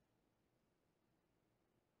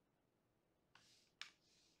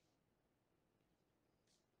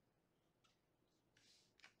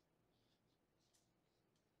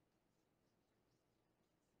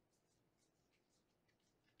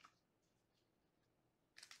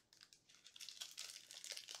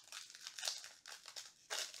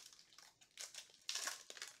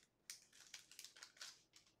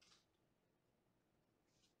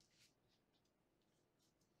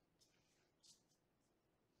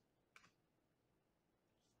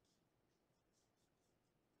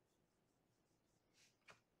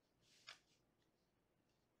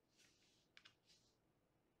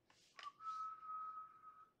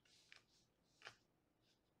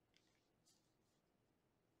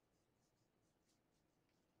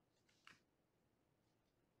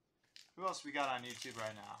 Who else we got on YouTube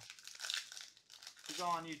right now? Who's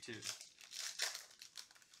all on YouTube?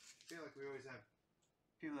 I feel like we always have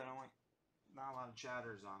people that don't like, not a lot of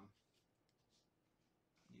chatters on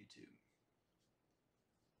YouTube.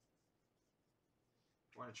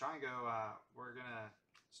 We're going to try and go, we're going to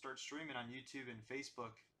start streaming on YouTube and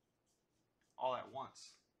Facebook all at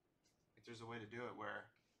once. Like, there's a way to do it where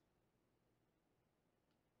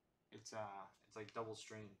it's like double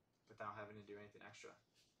stream without having to do anything extra.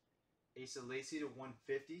 Asa Lacey to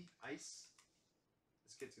 150, Ice.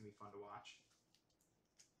 This kid's going to be fun to watch.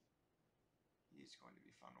 He's going to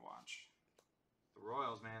be fun to watch. The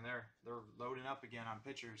Royals, man, they're loading up again on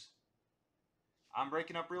pitchers. I'm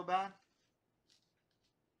breaking up real bad.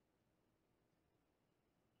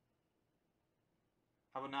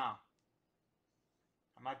 How about now?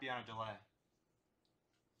 I might be on a delay.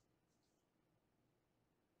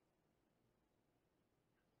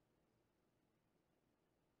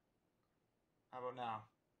 How about now?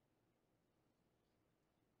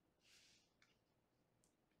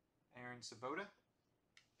 Aaron Sabota.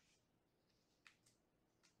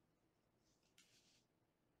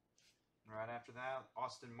 Right after that,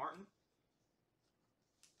 Austin Martin.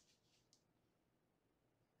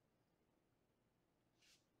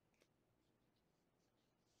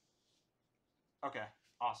 Okay,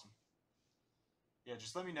 awesome. Yeah,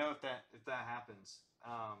 just let me know if that happens.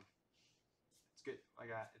 It's good.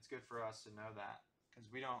 It's good for us to know that, because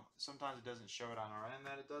we don't. Sometimes it doesn't show it on our end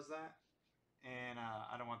that it does that, and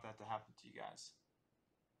I don't want that to happen to you guys.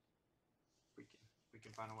 We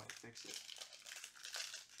can find a way to fix it.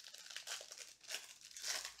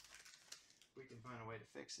 We can find a way to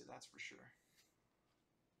fix it. That's for sure.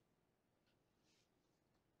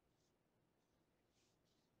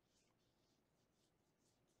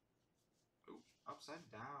 Ooh, upside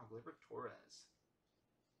down, Gleyber Torres.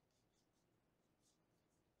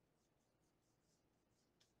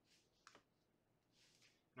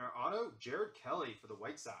 And our auto, Jared Kelly for the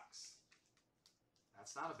White Sox.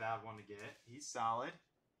 That's not a bad one to get. He's solid.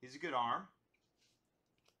 He's a good arm.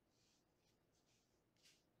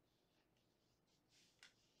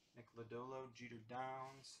 Nick Lodolo, Jeter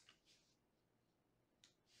Downs.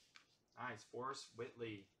 Nice. Forrest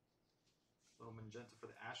Whitley. Little magenta for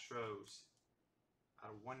the Astros.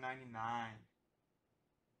 Out of 199.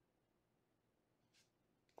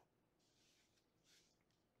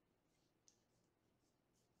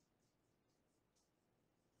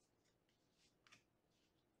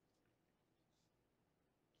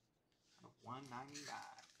 Out of 199.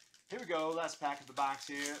 Here we go. Last pack of the box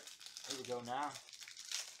here. Here we go now.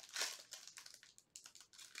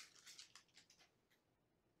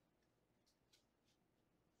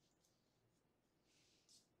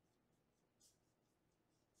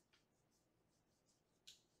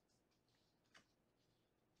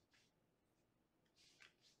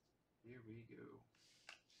 Here we go.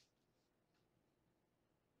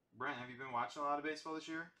 Brent, have you been watching a lot of baseball this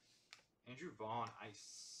year? Andrew Vaughn,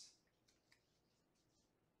 ice.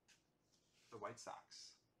 The White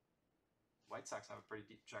Sox. White Sox have a pretty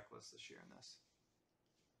deep checklist this year in this.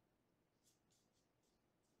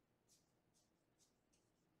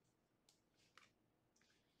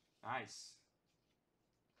 Nice.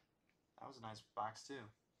 That was a nice box too.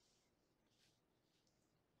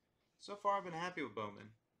 So far I've been happy with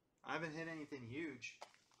Bowman. I haven't hit anything huge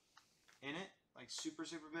in it, like super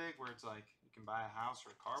big, where it's like you can buy a house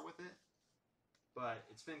or a car with it. But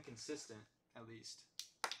it's been consistent, at least.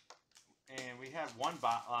 And we had one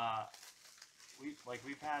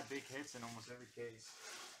we've had big hits in almost every case,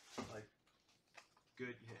 like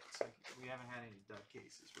good hits. Like, we haven't had any dud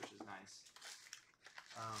cases, which is nice.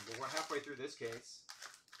 But we're halfway through this case,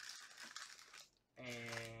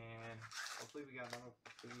 and hopefully we got another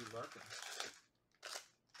biggie lurking.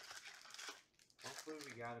 Hopefully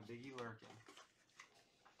we got a biggie lurking.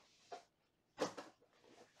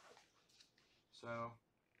 So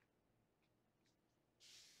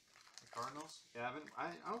the Cardinals. Yeah,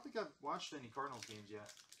 I don't think I've watched any Cardinals games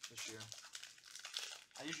yet this year.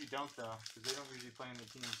 I usually don't though, because they don't usually play in the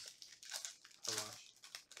teams I watch.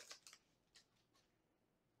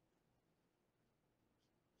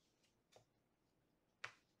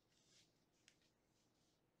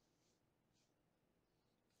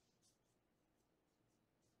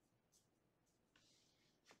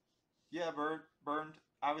 Yeah, burned.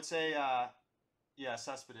 I would say, yeah,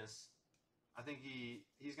 Cespedes. I think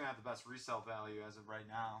he's gonna have the best resale value as of right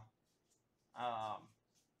now.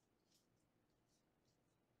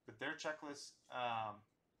 But their checklist,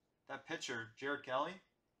 that pitcher Jared Kelly,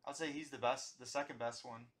 I'd say he's the second best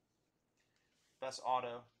one, best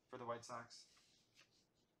auto for the White Sox.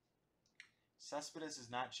 Cespedes is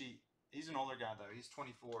not cheap. He's an older guy though. He's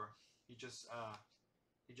 24. He just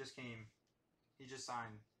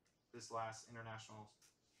signed this last international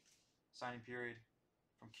signing period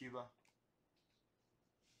from Cuba.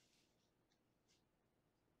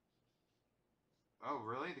 Oh,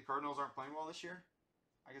 really? The Cardinals aren't playing well this year?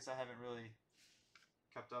 I guess I haven't really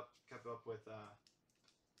kept up with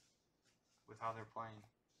how they're playing.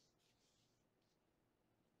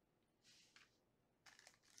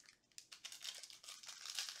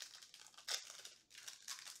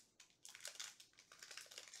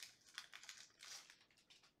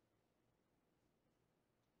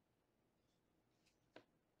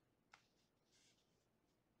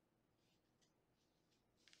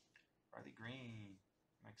 Riley Green.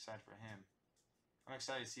 I'm excited for him. I'm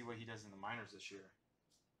excited to see what he does in the minors this year.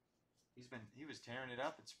 He was tearing it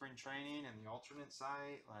up at spring training and the alternate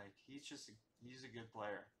site. Like he's a good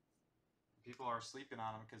player. People are sleeping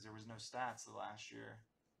on him because there was no stats the last year.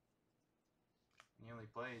 And he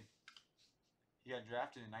got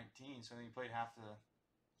drafted in 19, so then he played half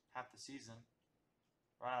the season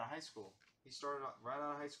right out of high school. He started right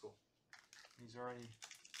out of high school. He's already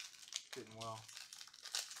hitting well.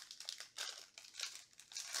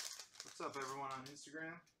 What's up, everyone on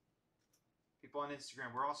Instagram? People on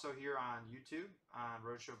Instagram. We're also here on YouTube on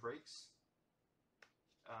Roadshow Breaks.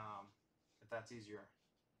 If that's easier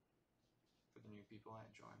for the new people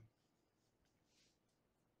that join.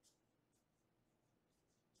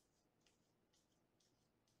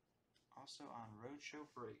 Also on Roadshow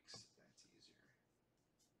Breaks, if that's easier.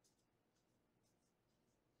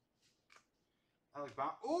 I like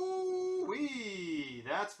Bob. Ooh wee!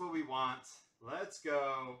 That's what we want. Let's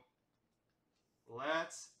go.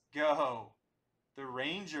 Let's go. The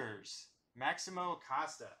Rangers. Maximo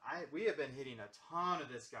Acosta. We have been hitting a ton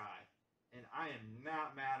of this guy, and I am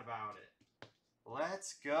not mad about it.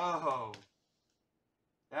 Let's go.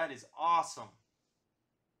 That is awesome.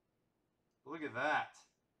 Look at that.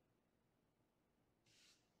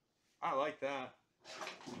 I like that.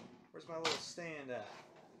 Where's my little stand at?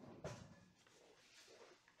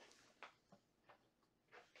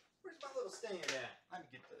 Where's my little stand at? Let me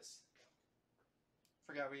get this.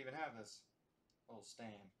 Forgot we even have this little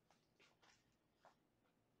stand.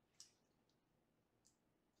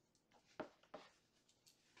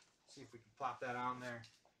 See if we can plop that on there.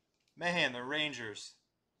 Man, the Rangers.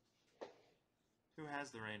 Who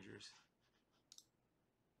has the Rangers?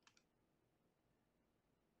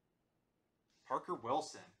 Parker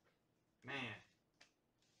Wilson. Man.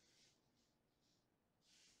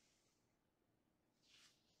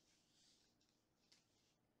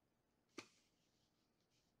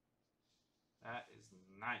 That is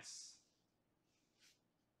nice.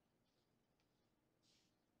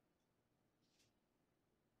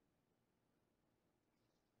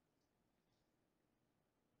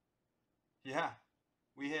 Yeah.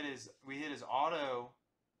 We hit his auto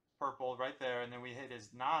purple right there, and then we hit his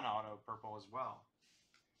non-auto purple as well.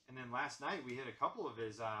 And then last night we hit a couple of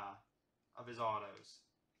his autos.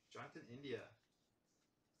 Jonathan India.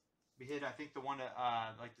 We hit, I think, the one that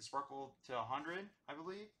like the sparkle to 100, I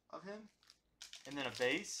believe, of him, and then a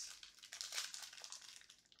base.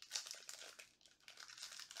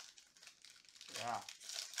 Yeah.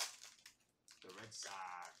 The Red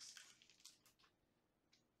Sox.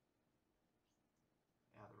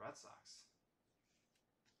 Yeah, the Red Sox.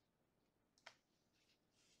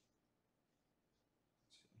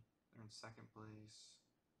 Let's see. They're in second place.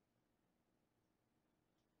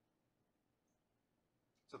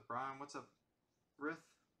 What's up, Brian? What's up, Rith?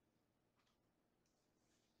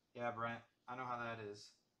 Yeah, Brent. I know how that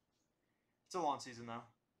is. It's a long season, though.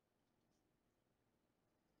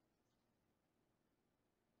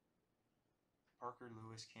 Parker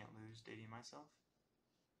Lewis can't lose, dating myself.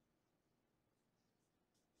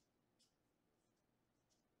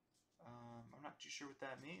 I'm not too sure what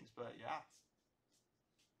that means, but yeah.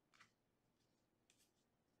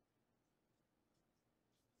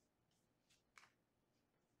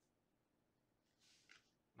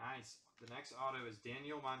 Nice. The next auto is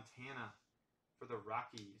Daniel Montana for the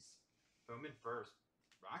Rockies. Bowman first.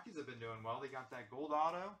 Rockies have been doing well. They got that gold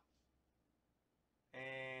auto.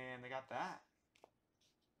 And they got that.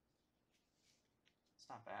 It's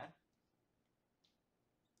not bad.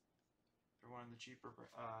 They're one of the cheaper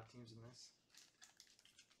teams in this.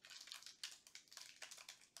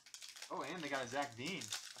 Oh, and they got a Zach Dean.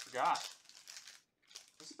 I forgot.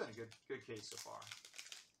 This has been a good case so far.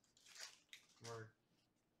 We're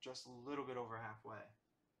just a little bit over halfway.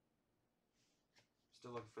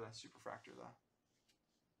 Still looking for that superfractor, though.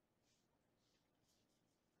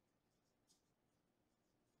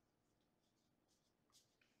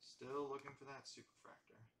 Still looking for that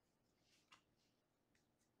superfractor.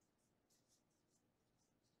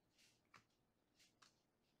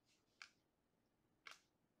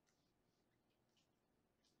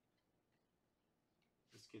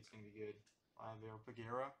 This kid's going to be good. Livio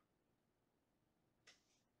Peguero.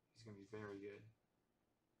 He's going to be very good.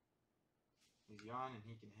 He's young and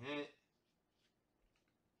he can hit.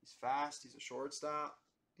 He's fast. He's a shortstop.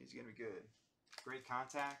 He's going to be good. Great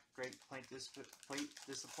contact. Great plate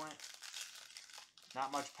discipline.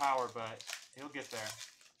 Not much power, but he'll get there.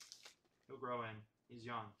 He'll grow in. He's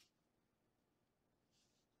young.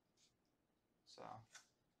 So,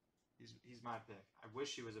 he's my pick. I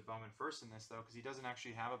wish he was a Bowman first in this, though, because he doesn't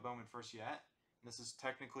actually have a Bowman first yet. And this is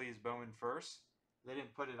technically his Bowman first. They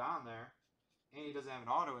didn't put it on there. And he doesn't have an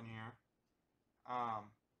auto in here.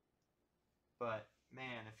 But,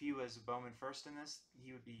 man, if he was a Bowman first in this,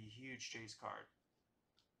 he would be a huge chase card.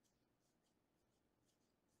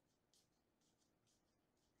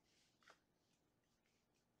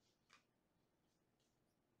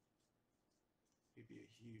 He'd be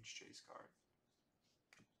a huge chase card.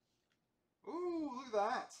 Ooh, look at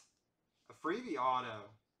that. A freebie auto.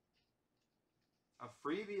 A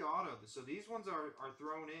freebie auto. So these ones are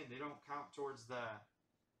thrown in. They don't count towards the,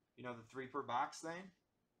 the 3 per box thing.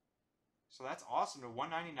 So that's awesome. To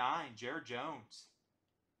 199, Jared Jones.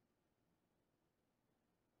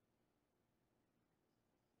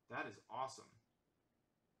 That is awesome.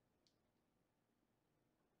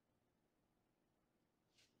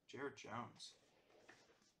 Jared Jones.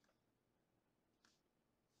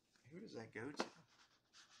 Who does that go to?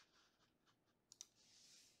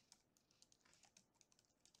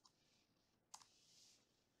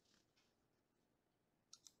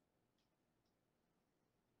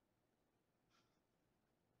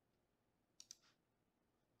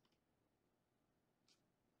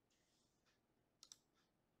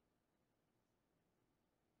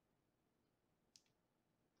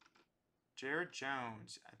 Jared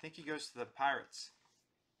Jones. I think he goes to the Pirates.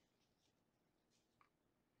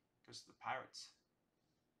 Goes to the Pirates.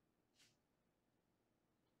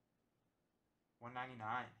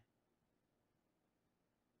 199.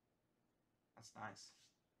 That's nice.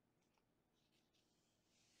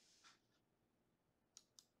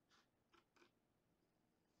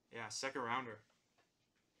 Yeah, second rounder.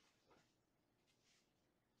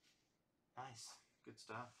 Nice. Good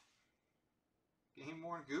stuff. Game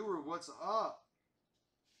Worn Guru, what's up?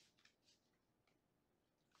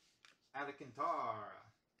 Alcantara.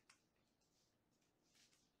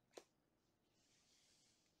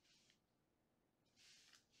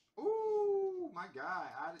 Ooh, my guy.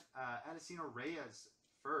 Adesina Reyes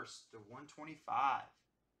first to 125.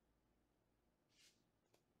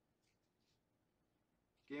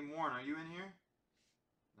 Game Worn, are you in here?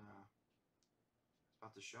 No.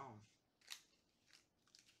 About to show him.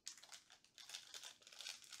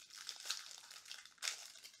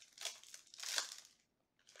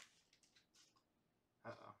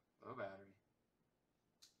 Uh-oh. Low battery.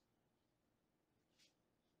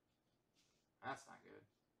 That's not good.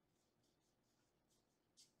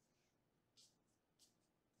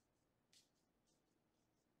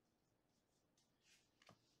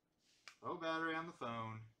 Low battery on the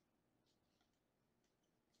phone.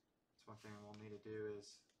 That's one thing we'll need to do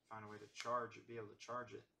is find a way to charge it, be able to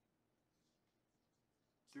charge it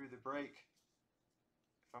through the break.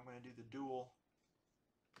 If I'm going to do the dual,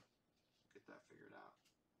 get that figured out.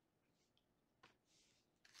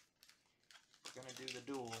 We're going to do the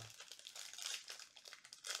dual.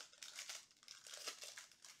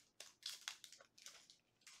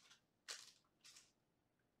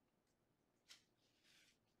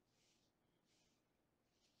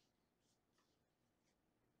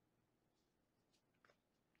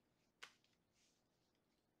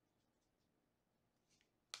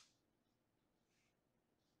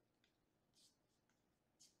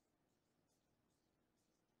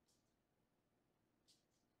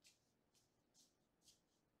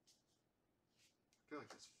 I feel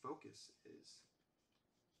like this focus is...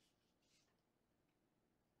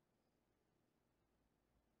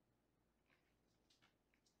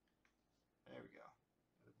 There we go.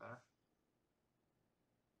 Is it better?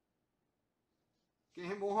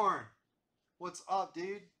 Game Worn. What's up,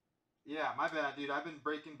 dude? Yeah, my bad, dude. I've been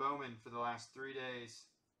breaking Bowman for the last 3 days.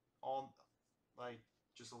 All, like,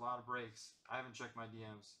 just a lot of breaks. I haven't checked my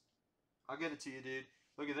DMs. I'll get it to you, dude.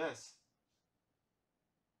 Look at this.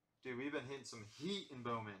 Dude, we've been hitting some heat in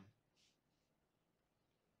Bowman.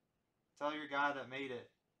 Tell your guy that made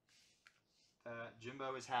it that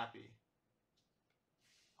Jimbo is happy.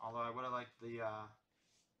 Although I would have liked the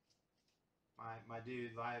my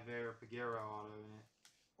dude Liaver Piguero auto in it,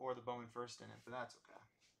 or the Bowman first in it, but that's okay.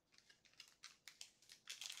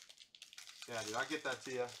 Yeah, dude, I'll get that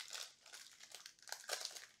to you.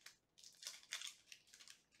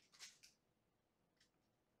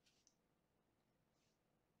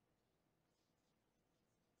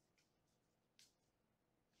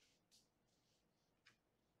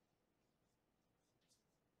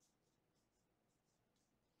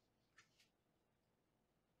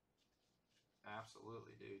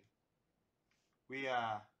 Absolutely, dude.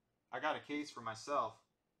 I got a case for myself.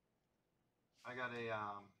 I got a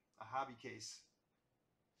hobby case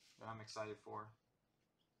that I'm excited for.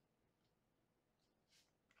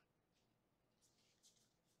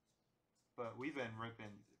 But we've been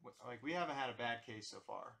ripping, like, we haven't had a bad case so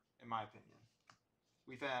far, in my opinion.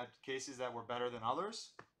 We've had cases that were better than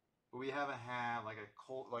others, but we haven't had like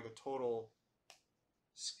a total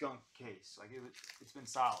skunk case. Like it's been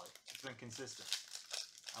solid. It's been consistent.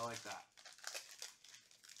 I like that.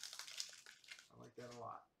 I like that a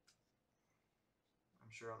lot.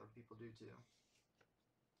 I'm sure other people do too.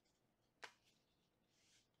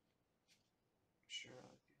 I'm sure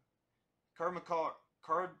other people.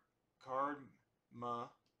 Cardma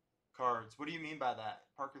cards. What do you mean by that?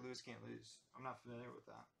 Parker Lewis can't lose. I'm not familiar with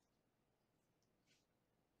that.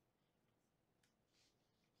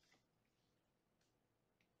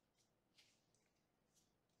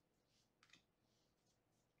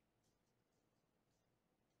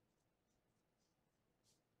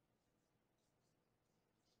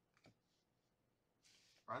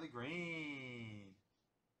 Riley Green.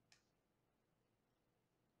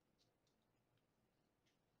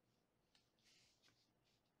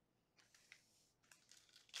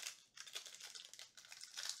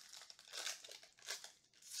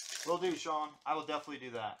 Will do, Sean. I will definitely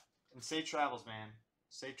do that. And safe travels, man.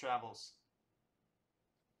 Safe travels.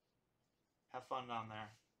 Have fun down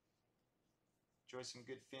there. Enjoy some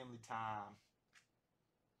good family time.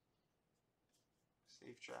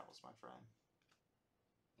 Safe travels, my friend.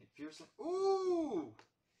 Hey, Pearson. Ooh!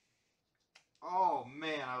 Oh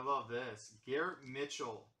man, I love this. Garrett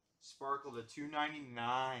Mitchell, sparkle to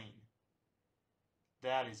 299.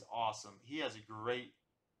 That is awesome. He has a great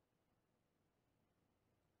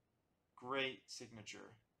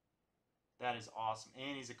signature. That is awesome.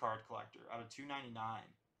 And he's a card collector out of 299.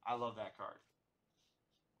 I love that card.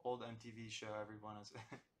 Old MTV show, everyone is.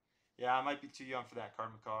 Yeah, I might be too young for that. Card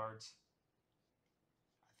cards.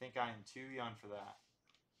 I think I am too young for that.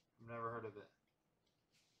 I've never heard of it.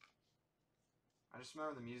 I just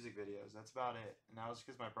remember the music videos. That's about it. And that was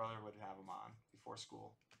because my brother would have them on before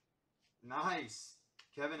school. Nice.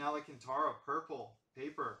 Kevin Alcantara, purple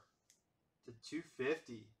paper to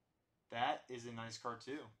 250. That is a nice card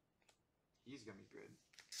too. He's gonna be good.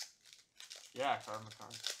 Yeah, card.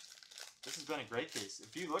 This has been a great case.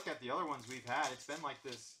 If you look at the other ones we've had, it's been like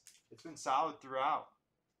this. It's been solid throughout.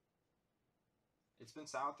 It's been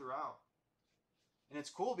solid throughout. And it's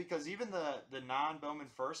cool because even the non-Bowman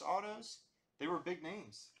first autos, they were big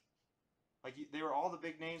names. Like, they were all the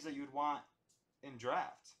big names that you would want in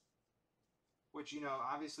draft. Which, you know,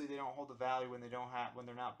 obviously they don't hold the value when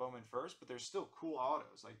they're not Bowman first, but they're still cool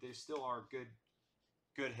autos. Like, they still are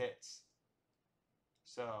good hits.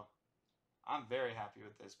 So, I'm very happy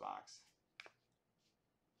with this box.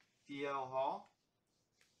 DL Hall,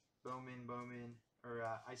 Bowman, or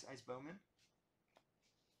Ice Bowman.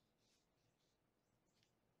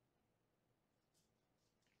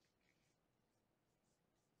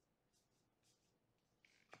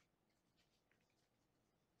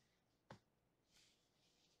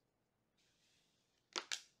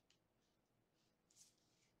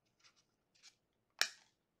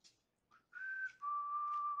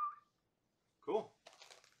 Cool.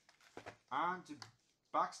 On to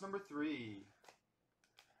box number 3.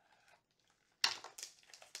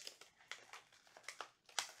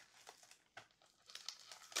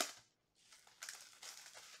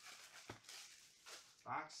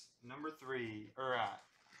 Box number 3, or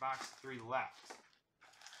box 3 left.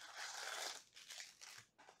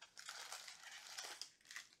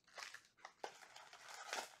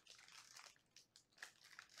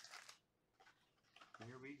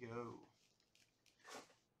 Here we go.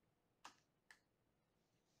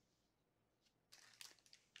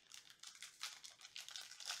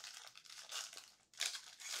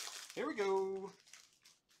 Here we go.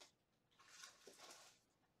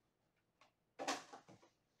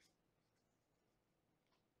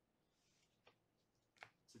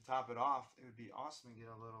 To top it off, it would be awesome to get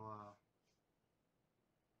a little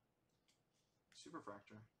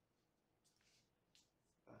superfractor.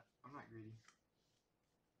 But I'm not greedy.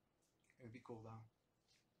 It would be cool though.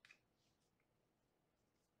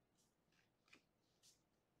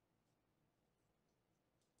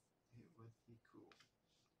 It would be cool.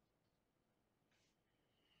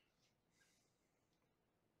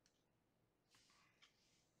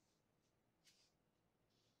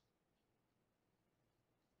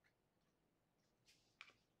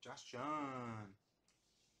 Josh John.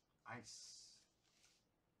 Nice.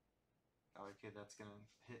 Another kid that's going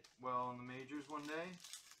to hit well in the majors one day.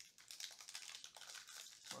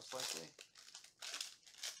 Most likely.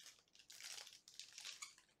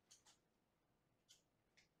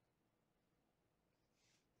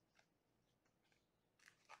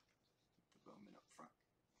 The Bowman up front.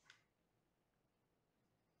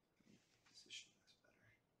 Let me position this better.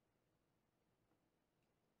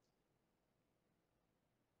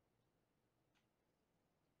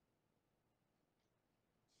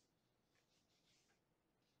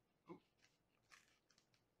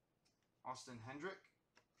 Austin Hendrick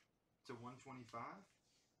to 125.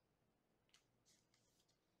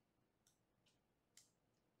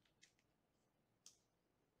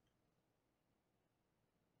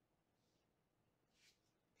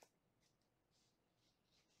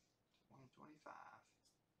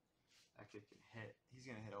 That kid can hit. He's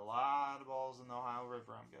going to hit a lot of balls in the Ohio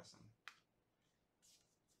River, I'm guessing.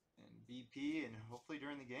 And BP, and hopefully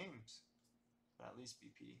during the games. But at least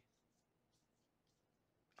BP.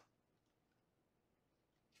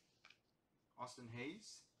 Austin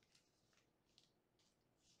Hayes.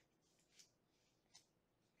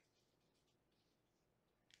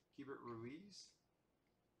 Keibert Ruiz.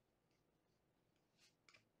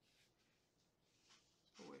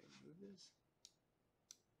 Oh, wait, move this.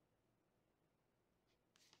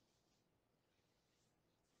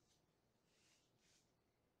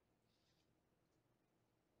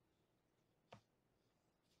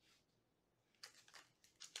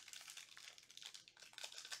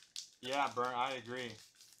 Yeah, Burn, I agree.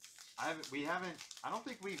 I don't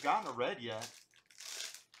think we've gotten a red yet.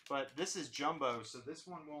 But this is jumbo, so this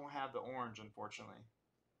one won't have the orange, unfortunately.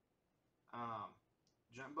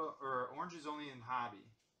 Jumbo or orange is only in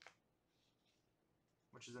hobby,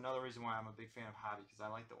 which is another reason why I'm a big fan of hobby because I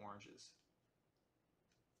like the oranges.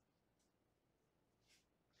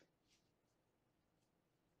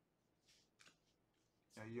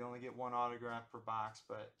 You know, you only get one autograph per box,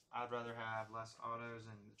 but I'd rather have less autos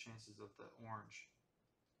and the chances of the orange.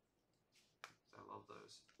 I love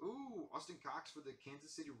those. Ooh, Austin Cox for the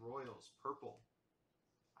Kansas City Royals, purple,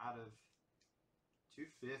 out of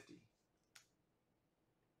 250.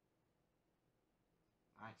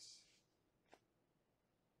 Nice.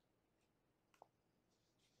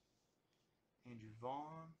 Andrew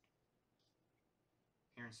Vaughn.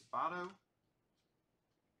 Aaron Sabato.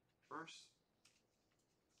 First.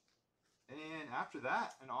 And after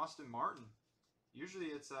that, an Austin Martin. Usually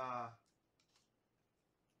it's, or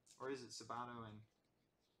is it Sabato and,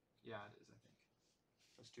 yeah, it is, I think.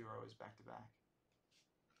 Those two are always back to back.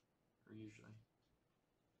 Or usually.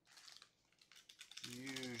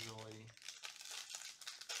 Usually.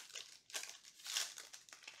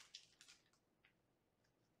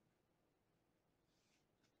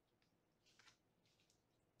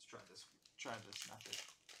 Let's try this. Try this method.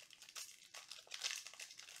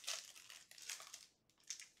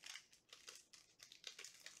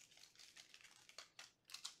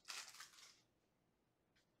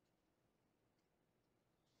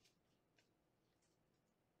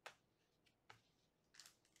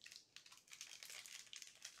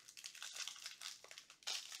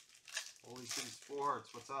 Holy City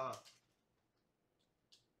Sports, what's up?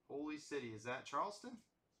 Holy City, is that Charleston?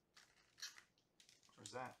 Or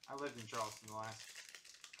is that? I lived in Charleston the last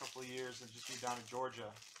couple of years and just moved down to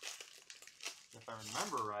Georgia. If I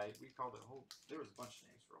remember right, we called it whole. There was a bunch of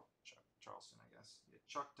names for Charleston, I guess. You had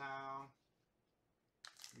Chucktown.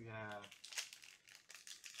 We had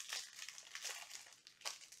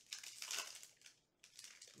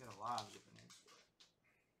a lot of different names for it.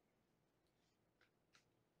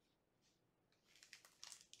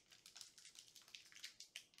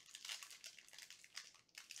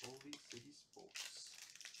 Holy City Sports.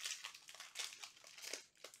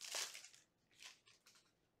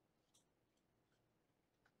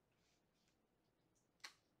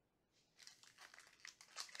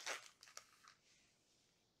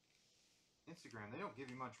 Instagram, they don't give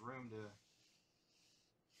you much room to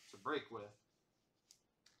break with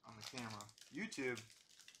on the camera. YouTube,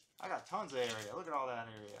 I got tons of area. Look at all that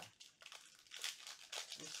area.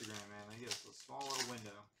 Instagram, man, they give us a small little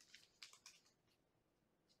window.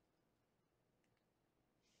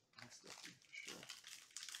 That's stuffy for sure.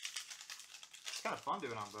 It's kind of fun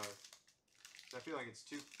doing on both. I feel like it's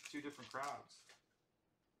two different crowds.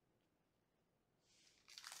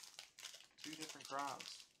 Two different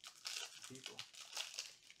crowds of people.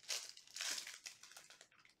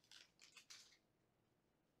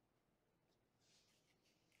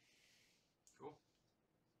 Cool.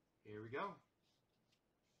 Here we go.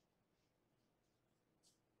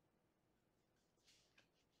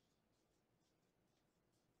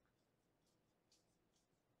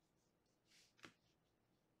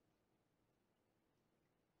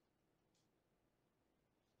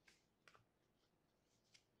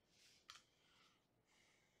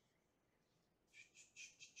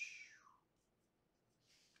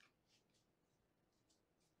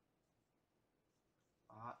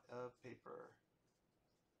 Lot of paper.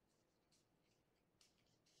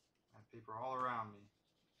 I have paper all around me.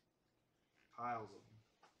 Piles of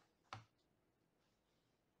them.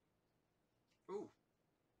 Ooh.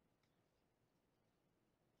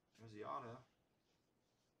 There's the auto.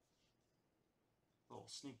 Little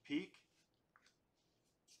sneak peek.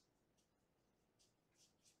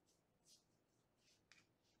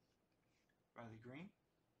 Riley Green.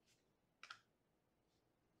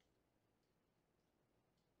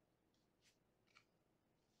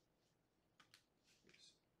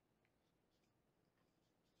 Oops.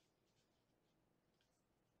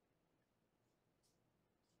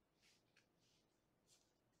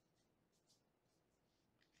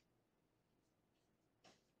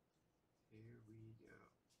 Here we go.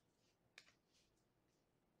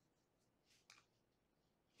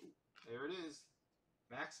 Ooh, there it is.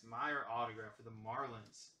 Max Meyer autograph for the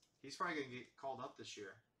Marlins. He's probably going to get called up this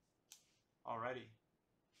year already.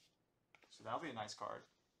 So that'll be a nice card.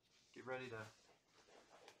 Get ready to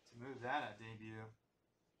move that at debut.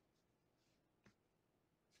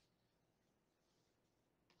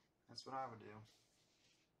 That's what I would do.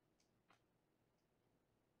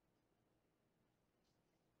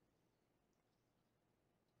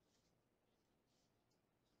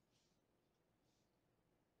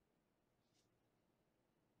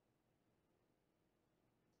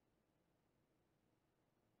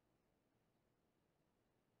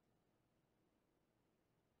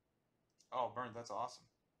 Oh, Burns, that's awesome.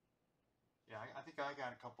 Yeah, I think I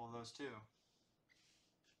got a couple of those too.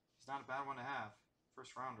 He's not a bad one to have.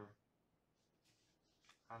 First rounder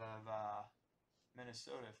out of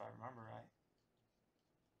Minnesota, if I remember right.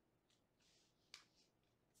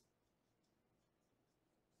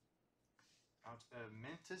 Out of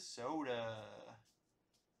Minnesota.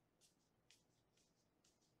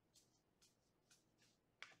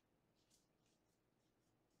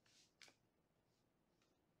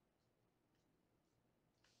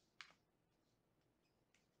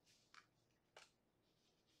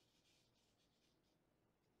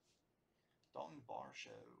 Dalton Varsho.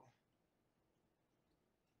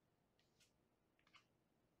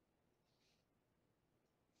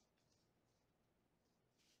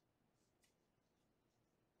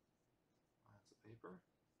 That's a paper.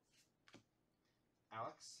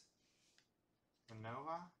 Alex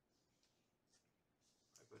Manoa.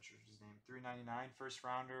 I butchered his name. $3.99, first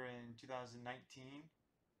rounder in 2019.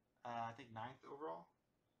 I think 9th overall,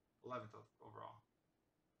 11th overall.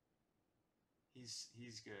 He's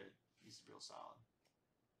good. He's real solid.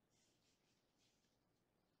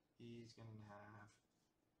 He's gonna have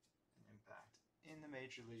an impact in the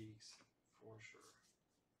major leagues for sure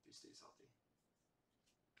if he stays healthy.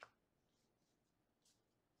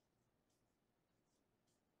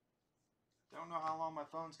 Don't know how long my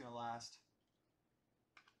phone's gonna last.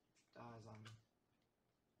 Dies on me.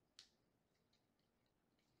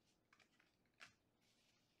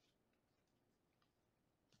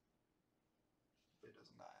 It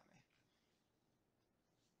doesn't die on me.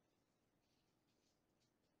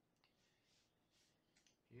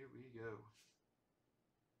 Here we go.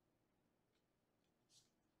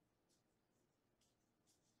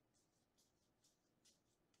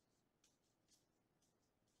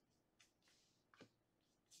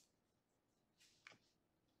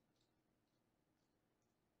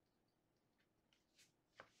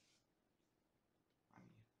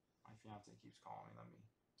 My fiance keeps calling me. Let me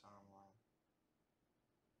turn on the line.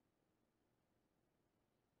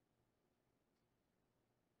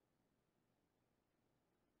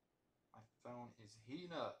 My phone is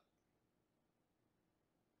heating up.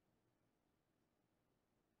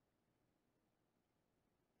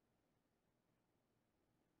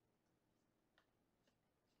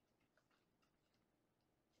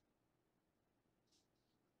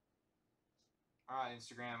 All right,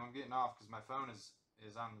 Instagram, I'm getting off because my phone is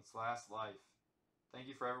on its last life. Thank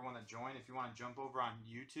you for everyone that joined. If you want to jump over on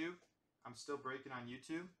YouTube, I'm still breaking on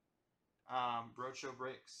YouTube. Roadshow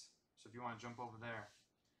breaks. So if you want to jump over there,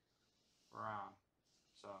 we're on.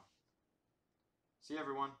 So, see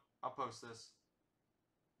everyone. I'll post this.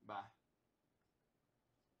 Bye.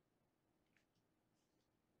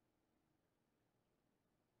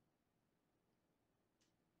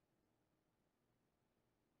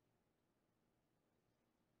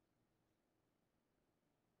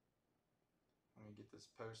 Let me get this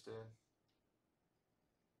posted.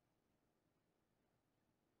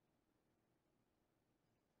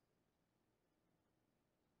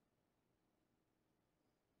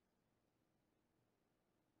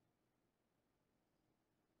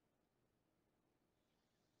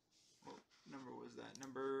 What number was that?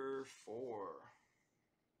 Number 4.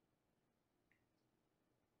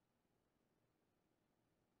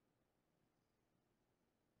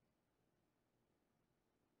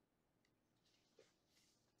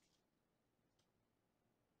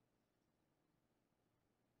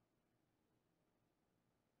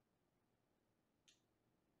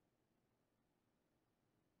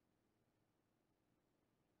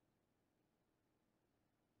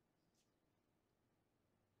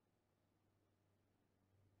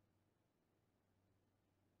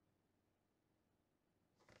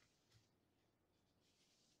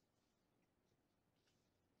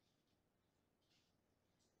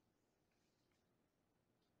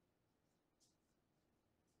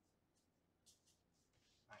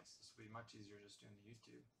 Nice. This will be much easier just doing the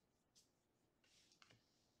YouTube.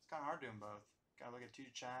 It's kind of hard doing both. Gotta look at 2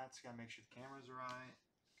 chats. Gotta make sure the cameras are right.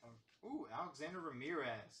 Ooh, Alexander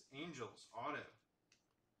Ramirez. Angels. Auto.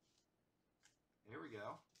 Here we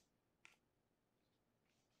go.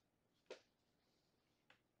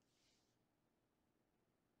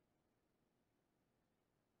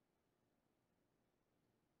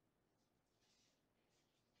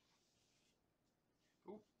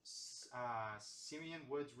 Ooh, Simeon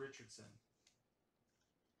Woods Richardson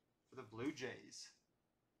for the Blue Jays.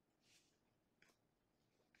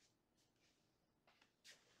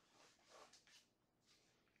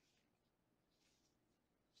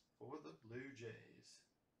 For the Blue Jays.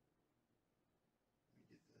 Let me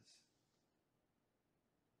get this.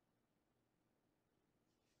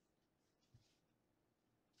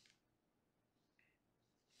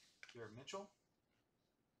 Garrett Mitchell.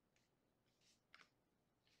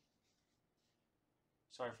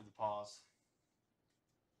 Sorry for the pause.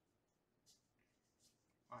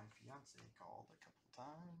 My fiance called a couple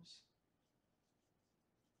times.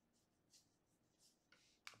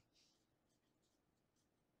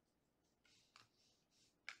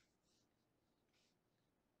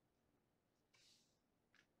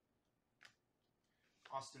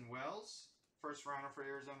 Austin Wells, first rounder for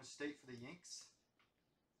Arizona State for the Yanks.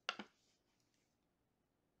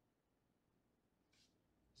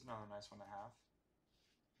 He's another nice one to have.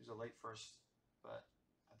 He's a late first, but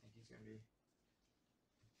I think he's going to be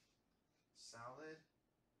solid.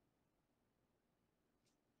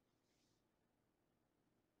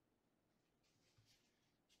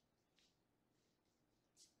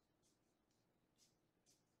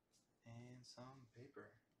 And some paper.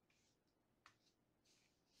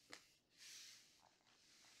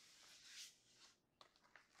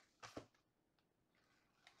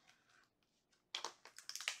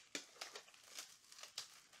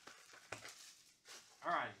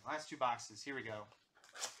 All right, last two boxes. Here we go.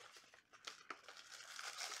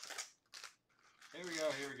 Here we go,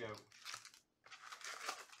 here we go.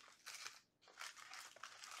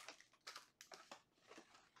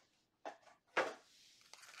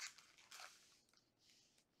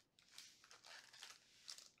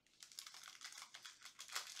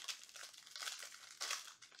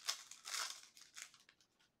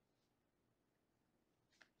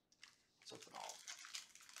 Let's open all.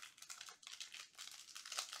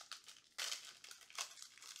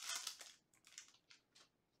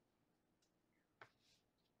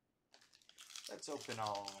 Let's open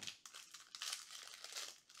all. Let's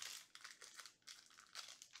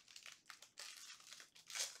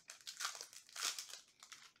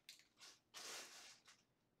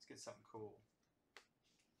get something cool.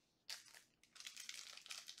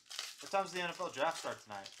 What time's the NFL draft start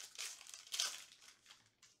tonight?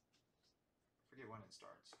 I forget when it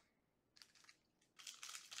starts.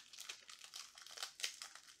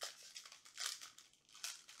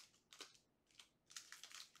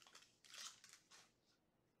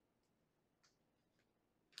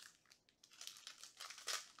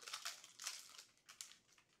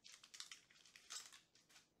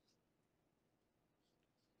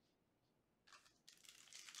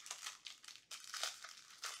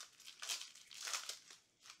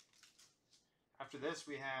 After this,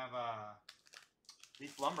 we have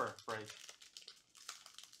Leaf Lumber break.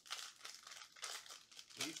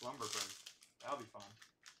 Leaf Lumber break. That'll be fun.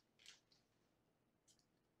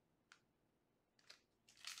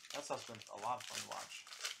 That stuff's been a lot of fun to watch.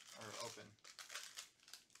 Or open.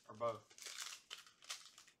 Or both.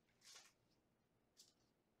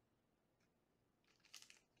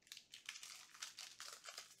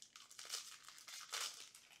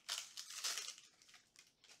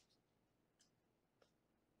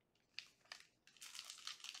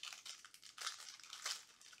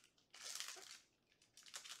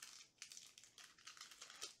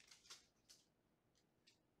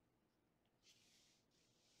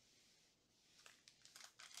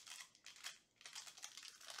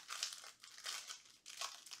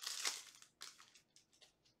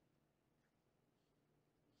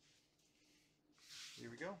 Here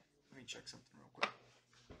we go. Let me check something real quick.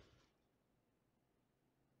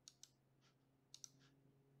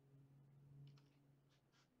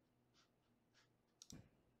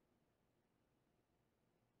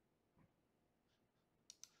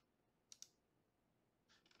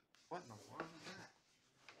 What in the world is that?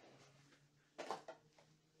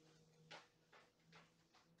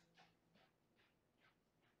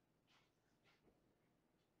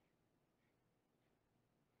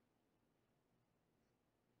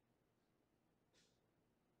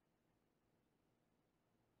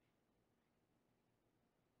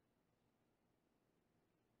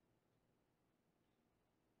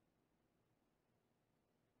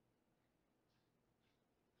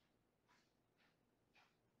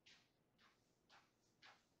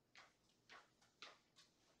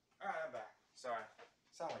 Alright, I'm back. Sorry.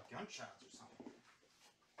 Sound like gunshots or something.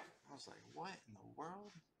 I was like, what in the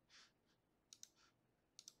world?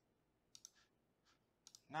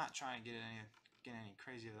 Not trying to get any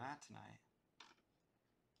crazy of that tonight.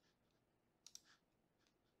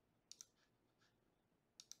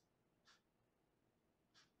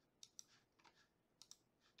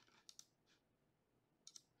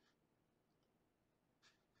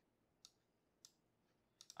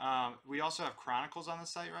 We also have Chronicles on the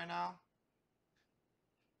site right now.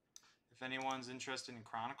 If anyone's interested in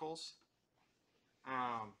Chronicles,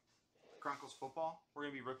 Chronicles football, we're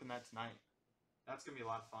going to be ripping that tonight. That's going to be a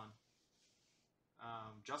lot of fun.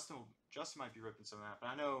 Justin might be ripping some of that, but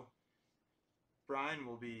I know Brian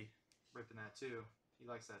will be ripping that too. He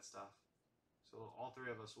likes that stuff. So all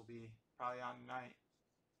three of us will be probably on tonight.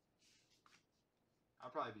 I'll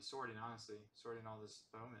probably be sorting, honestly. Sorting all this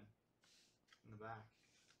Bowman in the back.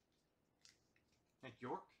 Nick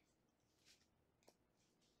York.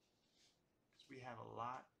 So we have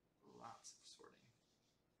lots of sorting.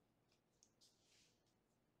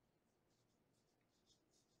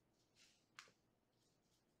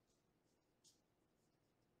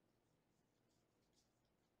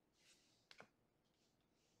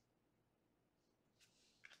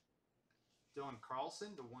 Dylan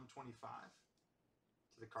Carlson to 125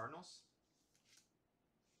 to the Cardinals.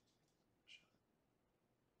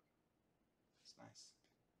 That's nice.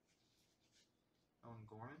 Owen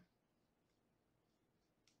Gorman.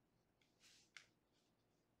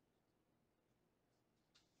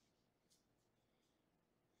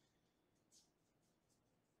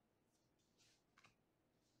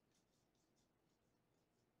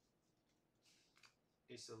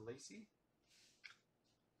 Asa Lacy.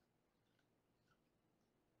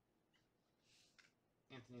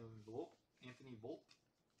 Anthony Volpe.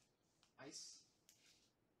 Ice.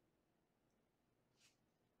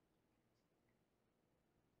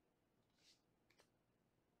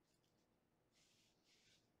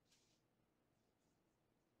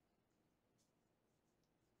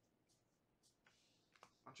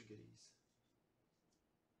 Bunch of goodies.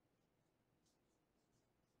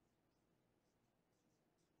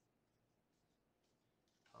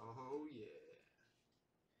 Oh yeah.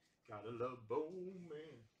 Gotta love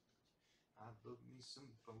Bowman. I love me some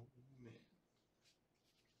Bowman.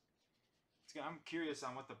 I'm curious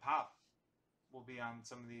on what the pop will be on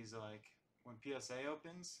some of these, like when PSA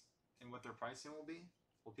opens and what their pricing will be.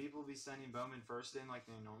 Will people be sending Bowman first in like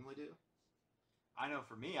they normally do? I know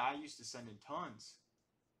for me, I used to send in tons.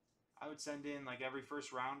 I would send in like every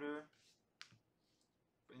first rounder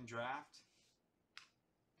in draft.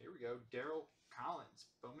 Here we go. Daryl Collins,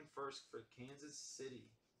 Bowman first for Kansas City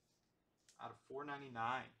out of $4.99.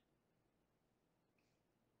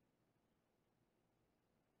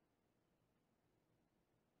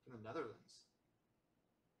 From the Netherlands.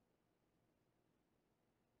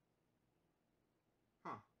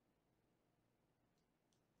 Huh.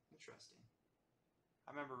 Interesting.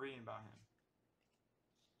 I remember reading about him.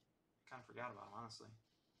 Kind of forgot about him, honestly.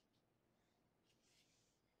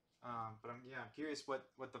 But I'm curious what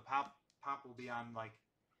the pop will be on, like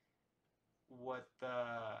what the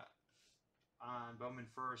on Bowman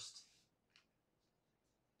first.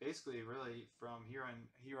 Basically, really from here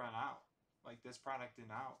on out, like this product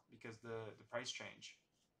and out, because the price change.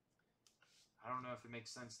 I don't know if it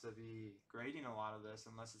makes sense to be grading a lot of this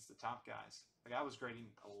unless it's the top guys. Like I was grading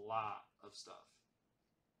a lot of stuff,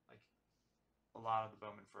 like a lot of the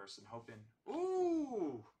Bowman first, and hoping.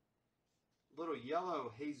 Ooh. Little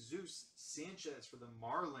yellow Jesus Sanchez for the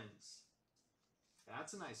Marlins.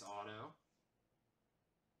 That's a nice auto.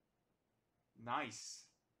 Nice.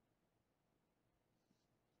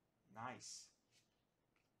 Nice.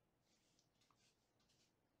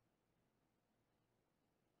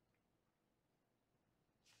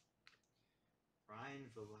 Ryan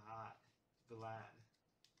Vlad.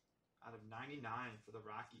 Out of 99 for the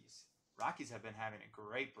Rockies. Rockies have been having a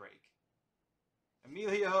great break.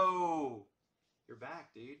 Emilio! You're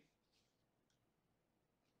back, dude.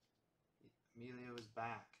 Emilio is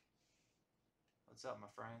back. What's up, my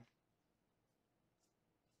friend?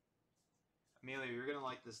 Emilio, you're gonna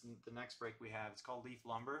like this. The next break we have. It's called Leaf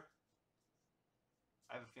Lumber.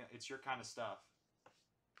 I have a feeling it's your kind of stuff.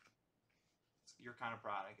 It's your kind of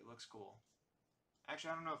product. It looks cool.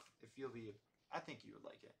 Actually, I don't know if you'll be. I think you would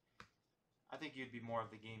like it. I think you'd be more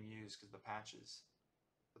of the game used because the patches.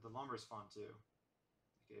 But the lumber's fun too.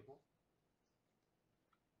 The cable.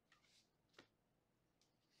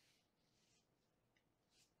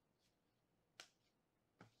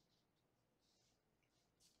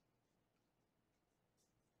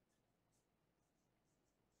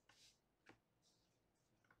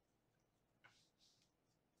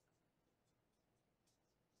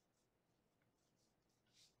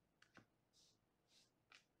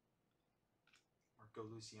 Marco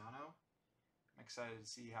Luciano. I'm excited to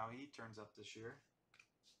see how he turns up this year.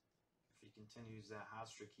 If he continues that hot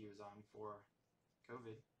streak he was on before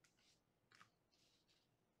COVID.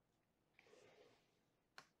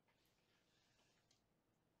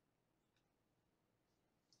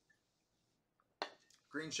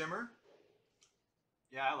 Green Shimmer.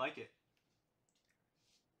 Yeah, I like it.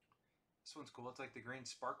 This one's cool. It's like the green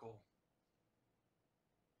sparkle.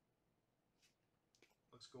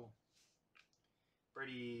 Looks cool.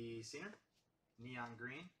 Brady Senior. neon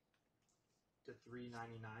green to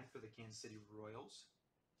 $3.99 for the Kansas City Royals.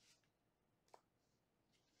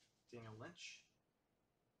 Daniel Lynch.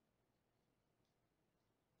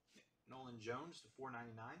 Nolan Jones to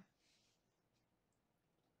 $4.99.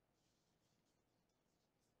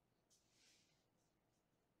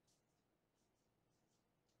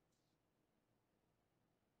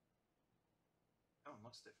 That one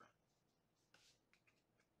looks different.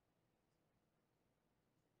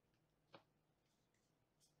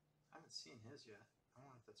 I haven't seen his yet. I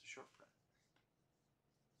wonder if that's a short print.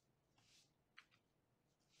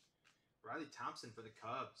 Riley Thompson for the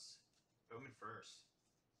Cubs. Bowman first.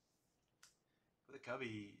 For the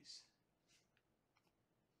Cubbies.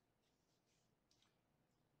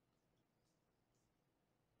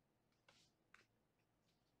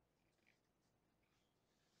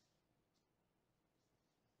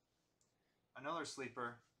 Another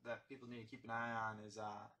sleeper that people need to keep an eye on is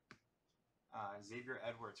Xavier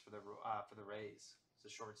Edwards for the Rays.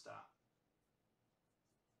 It's a shortstop.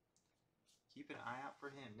 Keep an eye out for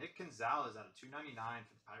him. Nick Gonzalez out of $2.99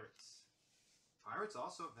 for the Pirates. Pirates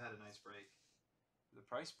also have had a nice break. For the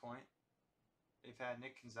price point, they've had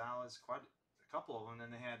Nick Gonzalez, quite a couple of them.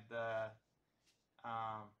 Then they had the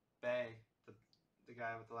Bay, the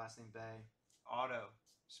guy with the last name Bay, Otto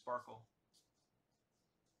Sparkle.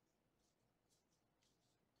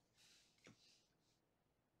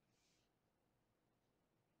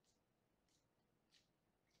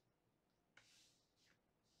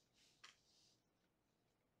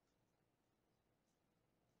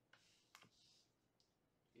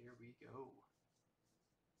 Here we go.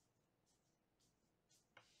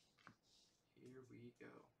 Here we go.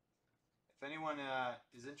 If anyone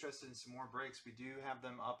is interested in some more breaks, we do have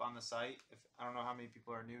them up on the site. I don't know how many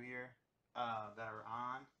people are new here that are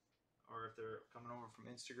on, or if they're coming over from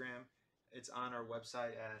Instagram. It's on our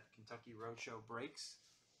website at Kentucky Roadshow Breaks.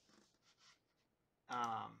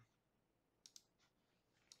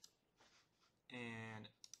 And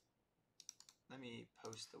let me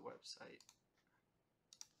post the website.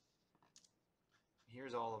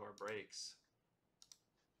 Here's all of our breaks.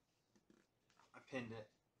 I pinned it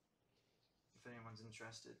if anyone's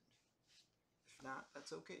interested. If not,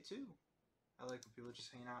 that's okay too. I like when people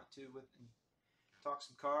just hang out too with and talk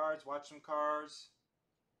some cards, watch some cards,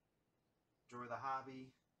 enjoy the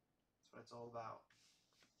hobby. That's what it's all about.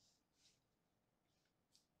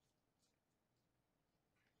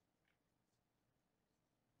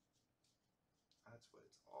 That's what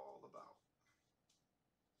it's all about.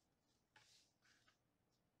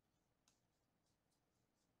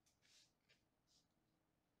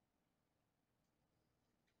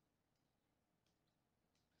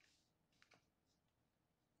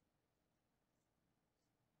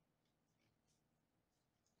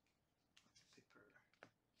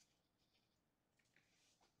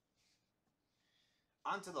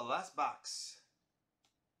 On to the last box.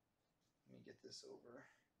 Let me get this over.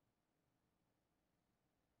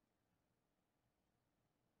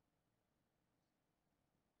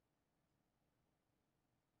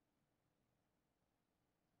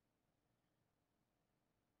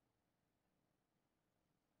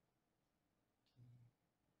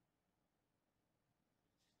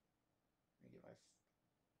 Let me get my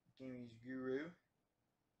Gaming's Guru.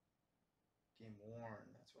 Game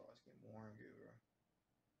Worn. That's what I was. Game Worn Guru.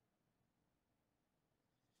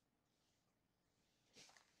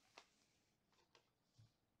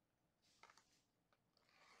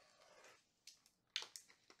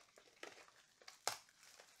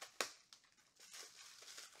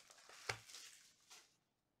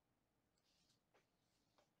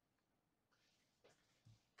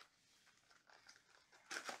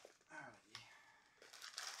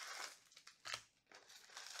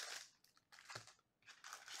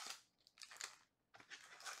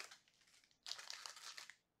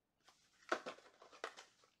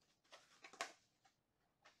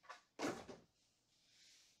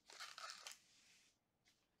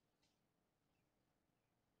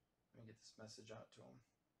 Let me get this message out to him.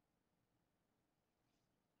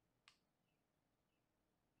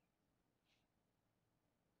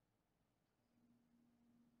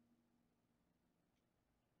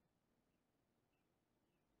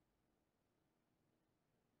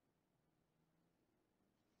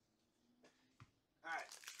 Alright,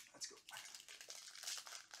 let's go.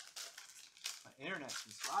 My internet's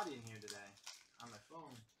been spotty in here today on my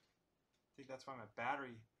phone. I think that's why my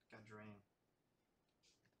battery got drained.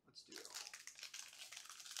 Let's do it all.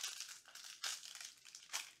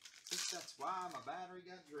 I think that's why my battery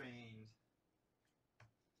got drained.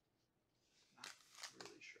 Not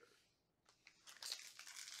really sure.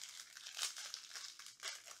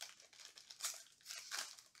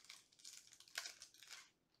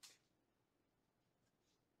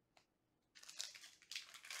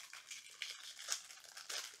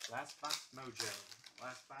 Last box mojo.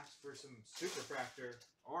 Last box for some super fractor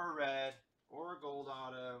or a red or a gold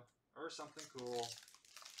auto or something cool.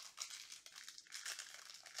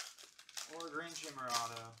 Or a green shimmer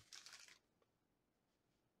auto.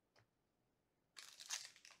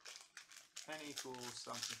 Penny cool,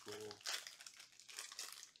 something cool.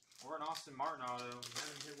 Or an Austin Martin auto. We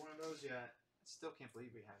haven't hit one of those yet. I still can't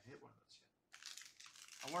believe we haven't hit one of those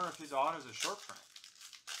yet. I wonder if his auto is a short print.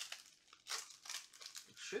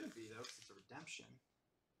 It shouldn't be though, because it's a redemption.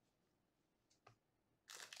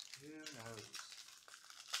 Who knows?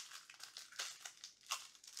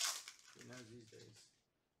 Who knows these days?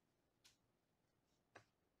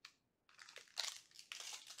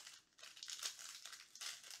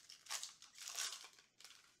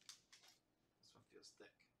 This one feels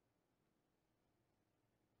thick.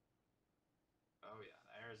 Oh yeah,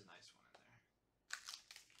 there's a nice one in there.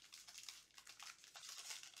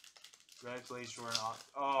 Red Blaze Jordan.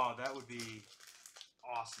 Oh, that would be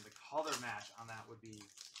awesome. The color match on that would be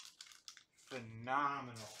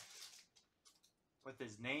phenomenal. With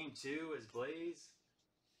his name too, as Blaze.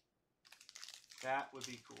 That would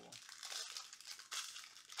be cool.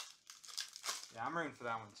 Yeah, I'm rooting for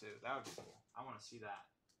that one too. That would be cool. I want to see that.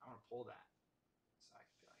 I want to pull that. So I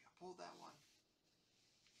can be like, I pulled that one.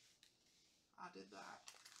 I did that.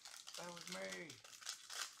 That was me.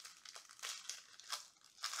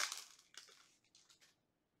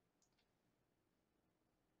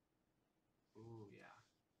 Ooh, yeah.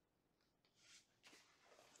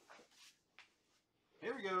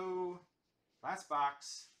 Here we go. Last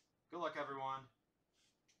box. Good luck, everyone.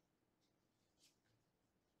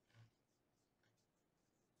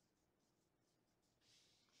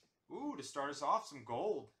 Ooh, to start us off, some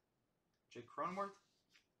gold. Jake Cronenworth.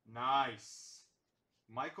 Nice.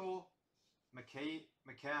 Michael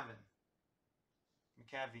McCavin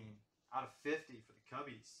out of 50 for the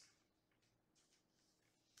Cubbies.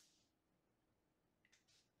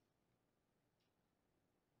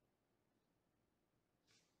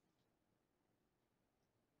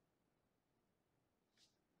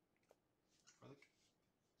 For the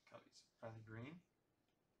Cubbies. Riley Green.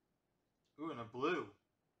 Ooh, and a blue.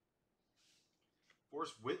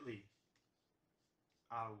 Forrest Whitley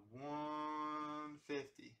out of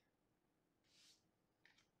 150.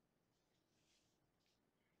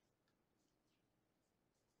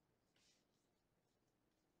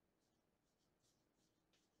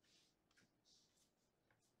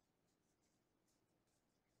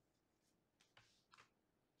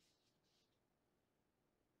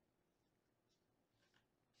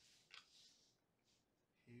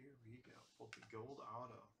 Here we go. Pulled the gold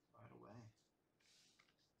auto right away.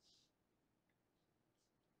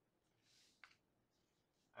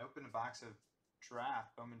 I opened a box of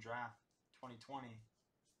Bowman Draft 2020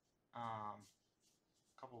 a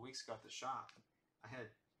couple weeks ago at the shop. I had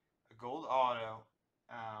a gold auto,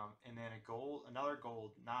 and then another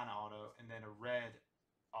gold non-auto, and then a red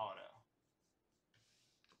auto.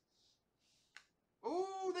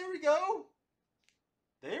 Ooh, there we go.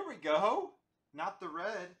 There we go. Not the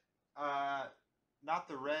red. Not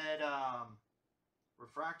the red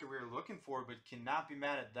refractor we were looking for, but cannot be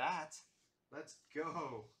mad at that. Let's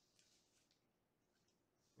go.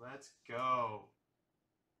 Let's go.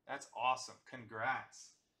 That's awesome.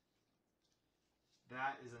 Congrats.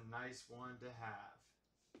 That is a nice one to have.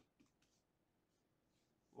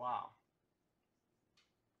 Wow.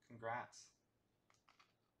 Congrats.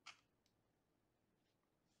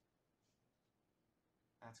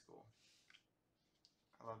 That's cool.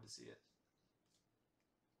 I love to see it.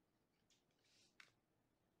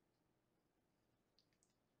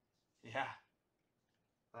 Yeah.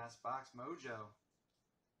 Last box mojo.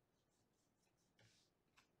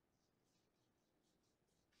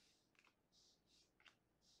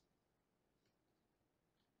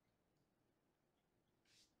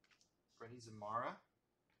 Freddie Zamora,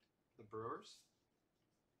 the Brewers.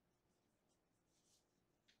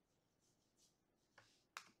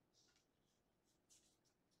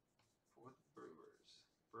 For the Brewers.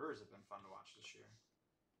 Brewers have been fun to watch this year.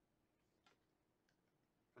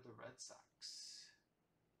 For the Red Sox.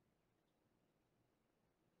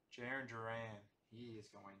 Jarren Duran. He is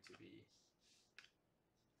going to be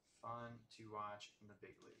fun to watch in the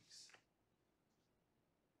big leagues.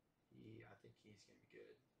 I think he's going to be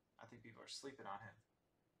good. I think people are sleeping on him.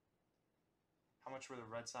 How much were the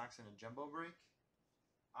Red Sox in a jumbo break?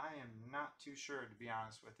 I am not too sure, to be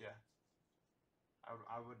honest with you.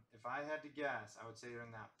 I would, if I had to guess, I would say they're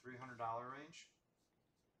in that $300 range,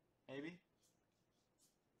 maybe.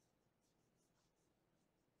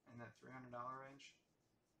 In that $300 range.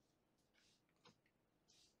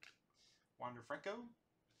 Wander Franco.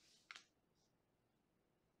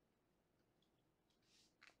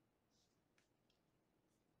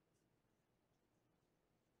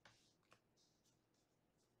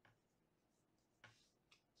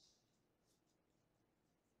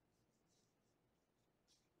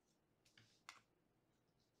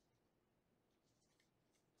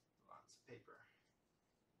 Lots of paper.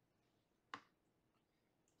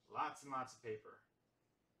 Lots and lots of paper.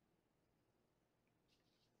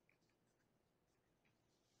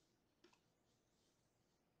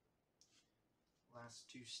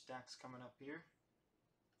 Last two stacks coming up here.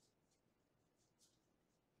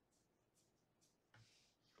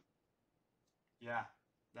 Yeah,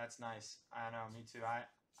 that's nice. I know, me too. I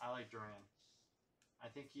like Durant. I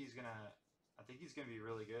think he's gonna be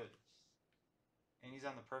really good. And he's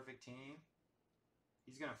on the perfect team.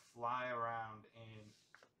 He's gonna fly around in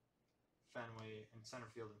Fenway, in center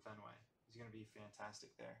field in Fenway. He's gonna be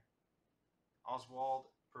fantastic there. Oswald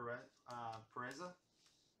Pereza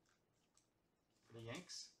for the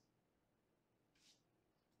Yanks.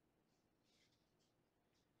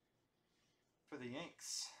 For the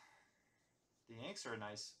Yanks. The Yanks are a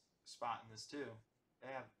nice spot in this too.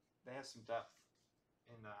 They have some depth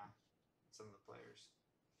in some of the players.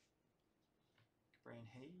 Cabrian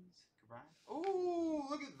Hayes. Oh,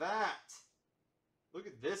 look at that! Look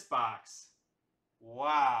at this box.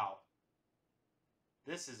 Wow.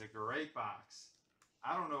 This is a great box.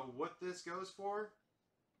 I don't know what this goes for,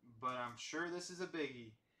 but I'm sure this is a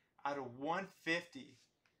biggie. Out of 150.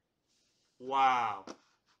 Wow.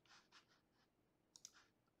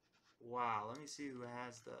 Wow. Let me see who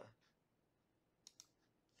has the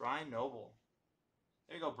Brian Noble.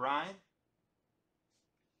 There you go, Brian.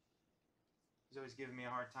 He's always giving me a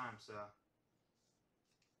hard time, so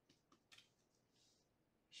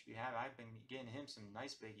should be happy. I've been getting him some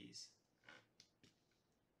nice biggies.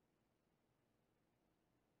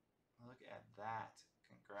 Look at that.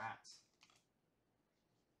 Congrats.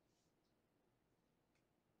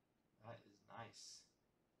 That is nice.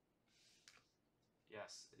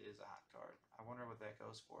 Yes, it is a hot card. I wonder what that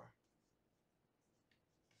goes for.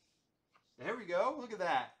 There we go. Look at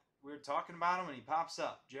that. We were talking about him and he pops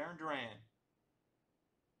up. Jarren Duran.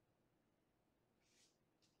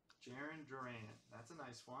 Jarren Duran. That's a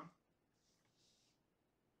nice one.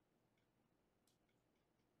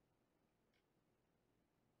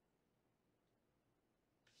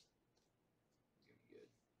 He's going to be good.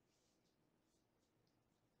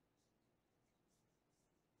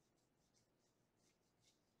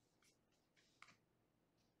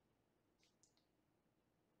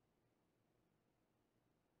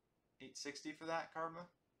 $860 for that, Karma?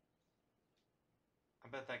 I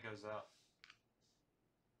bet that goes up.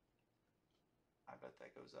 I bet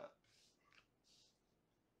that goes up.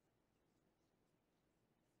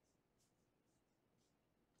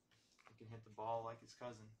 He can hit the ball like his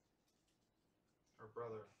cousin. Or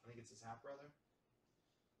brother. I think it's his half-brother.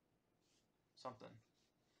 Something.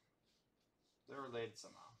 They're related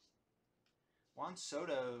somehow. Juan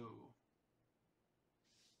Soto.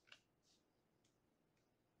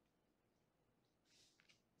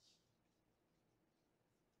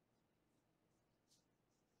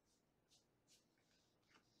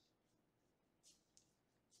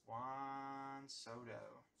 Juan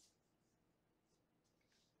Soto.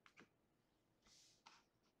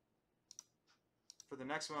 For the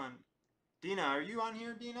next one, Dina, are you on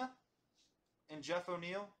here, Dina? And Jeff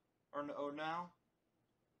O'Neill? Or now?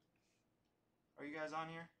 Are you guys on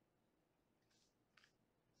here?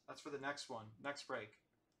 That's for the next one. Next break.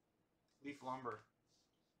 Leaf Lumber.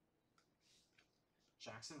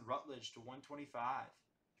 Jackson Rutledge to 125.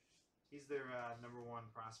 He's their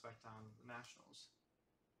 #1 prospect on the Nationals.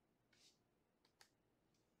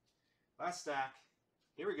 Last stack.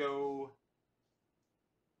 Here we go.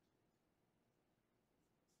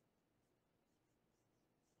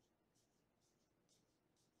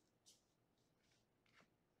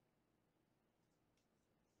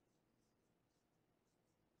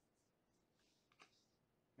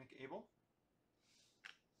 McAble.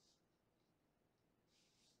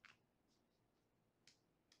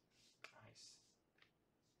 Nice.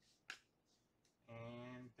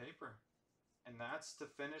 And paper. And that's to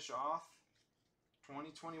finish off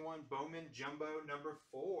 2021 Bowman Jumbo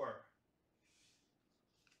 #4.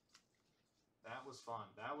 That was fun.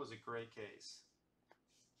 That was a great case.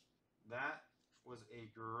 That was a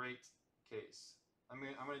great case. I'm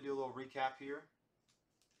going to do a little recap here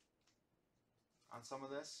on some of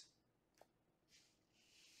this.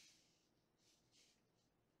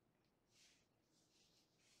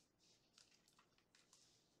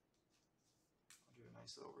 I'll do a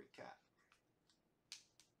nice little recap.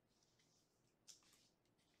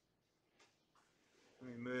 Let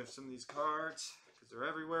me move some of these cards because they're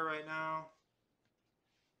everywhere right now.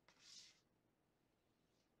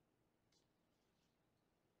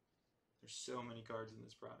 There's so many cards in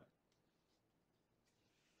this product.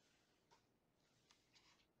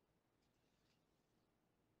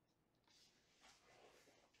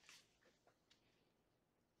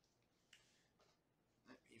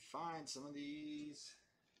 find some of these.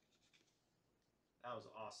 That was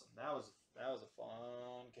awesome. That was a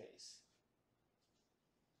fun case.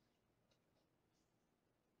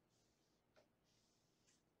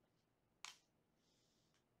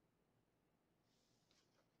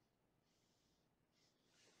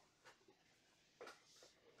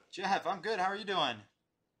 Jeff, I'm good. How are you doing?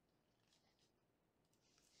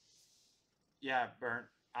 Yeah, Burnt.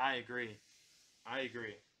 I agree. I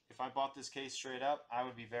agree. If I bought this case straight up, I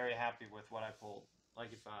would be very happy with what I pulled.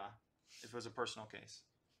 Like if it was a personal case.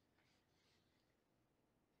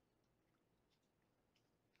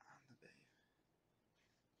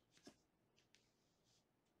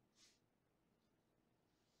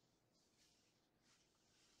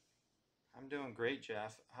 I'm doing great,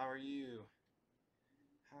 Jeff. How are you?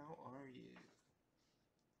 How are you?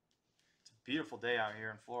 It's a beautiful day out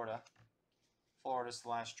here in Florida.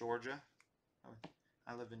 Florida/Georgia.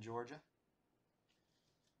 I live in Georgia.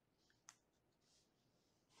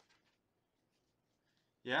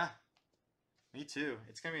 Yeah, me too.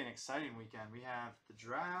 It's going to be an exciting weekend. We have the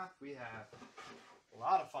draft. We have a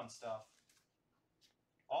lot of fun stuff.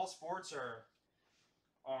 All sports are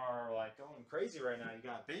like going crazy right now. You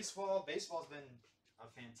got baseball. Baseball's been a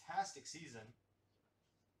fantastic season.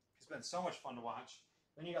 It's been so much fun to watch.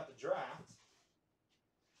 Then you got the draft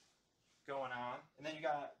going on, and then you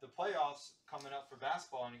got the playoffs coming up for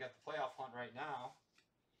basketball, and you got the playoff hunt right now.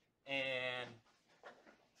 And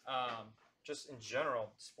just in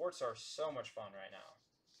general, sports are so much fun right now.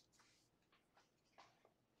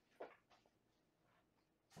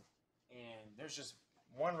 And there's just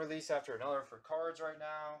one release after another for cards right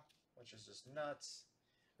now, which is just nuts.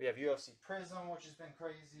 We have UFC Prism, which has been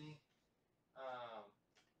crazy.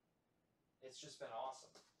 It's just been awesome.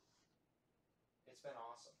 It's been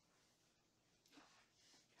awesome.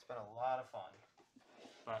 It's been a lot of fun.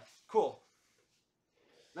 But cool.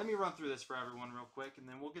 Let me run through this for everyone real quick, and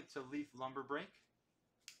then we'll get to Leaf Lumber Break.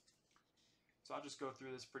 So I'll just go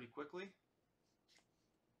through this pretty quickly.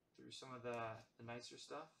 Through some of the nicer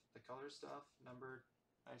stuff, the color stuff, numbered,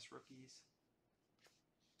 nice rookies.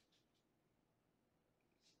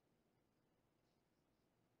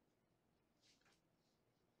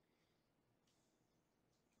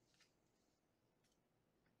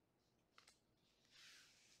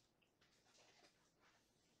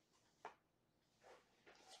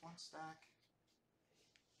 That's one stack.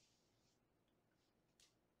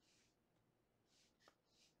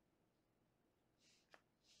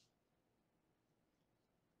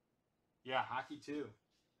 Yeah, hockey too.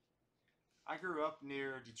 I grew up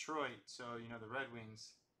near Detroit, so you know the Red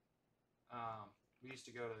Wings. We used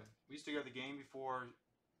to go to the game before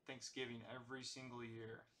Thanksgiving every single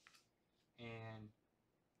year, and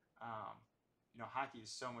you know hockey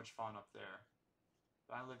is so much fun up there.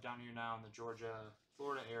 But I live down here now in the Georgia,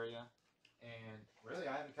 Florida area, and really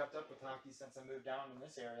I haven't kept up with hockey since I moved down in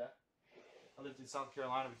this area. I lived in South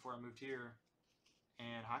Carolina before I moved here,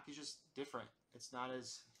 and hockey's just different. It's not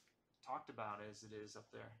as talked about as it is up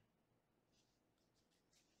there.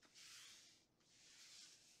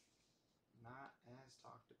 Not as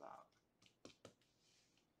talked about.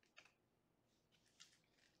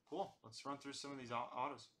 Cool. Let's run through some of these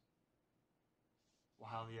autos.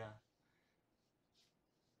 Wow, yeah.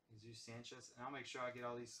 Jesus Sanchez. And I'll make sure I get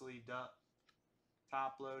all these sleeved up.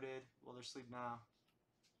 Top loaded. Well, they're sleeved now.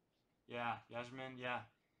 Yeah, Yasmin, yeah.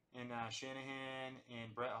 And Shanahan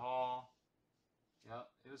and Brett Hall. Yep,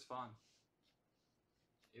 it was fun.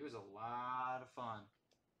 It was a lot of fun.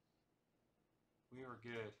 We were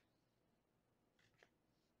good.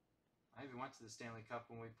 I even went to the Stanley Cup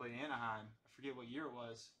when we played Anaheim. I forget what year it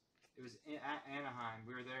was. It was at Anaheim.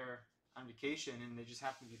 We were there on vacation, and they just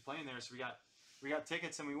happened to be playing there, so we got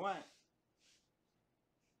tickets and we went.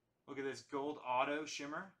 Look at this gold auto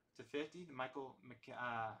shimmer to 50. The Michael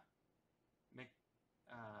McAveen,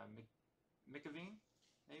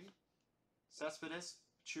 maybe. Cespedes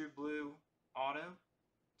True Blue auto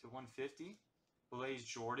to 150. Blaze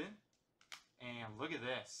Jordan. And look at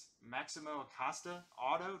this. Maximo Acosta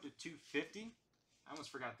auto to 250. I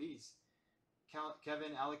almost forgot these.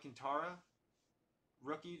 Kevin Alcantara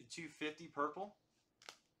rookie to 250 purple.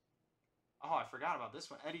 Oh, I forgot about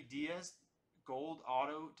this one. Eddie Diaz gold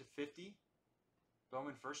auto to 50.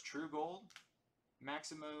 Bowman first true gold.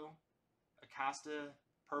 Maximo Acosta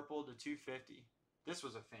purple to 250. This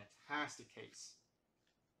was a fantastic case.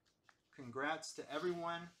 Congrats to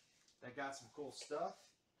everyone that got some cool stuff.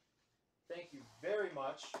 Thank you very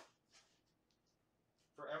much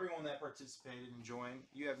for everyone that participated and joined.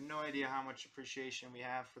 You have no idea how much appreciation we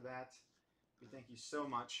have for that. We thank you so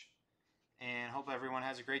much, and hope everyone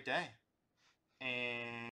has a great day. And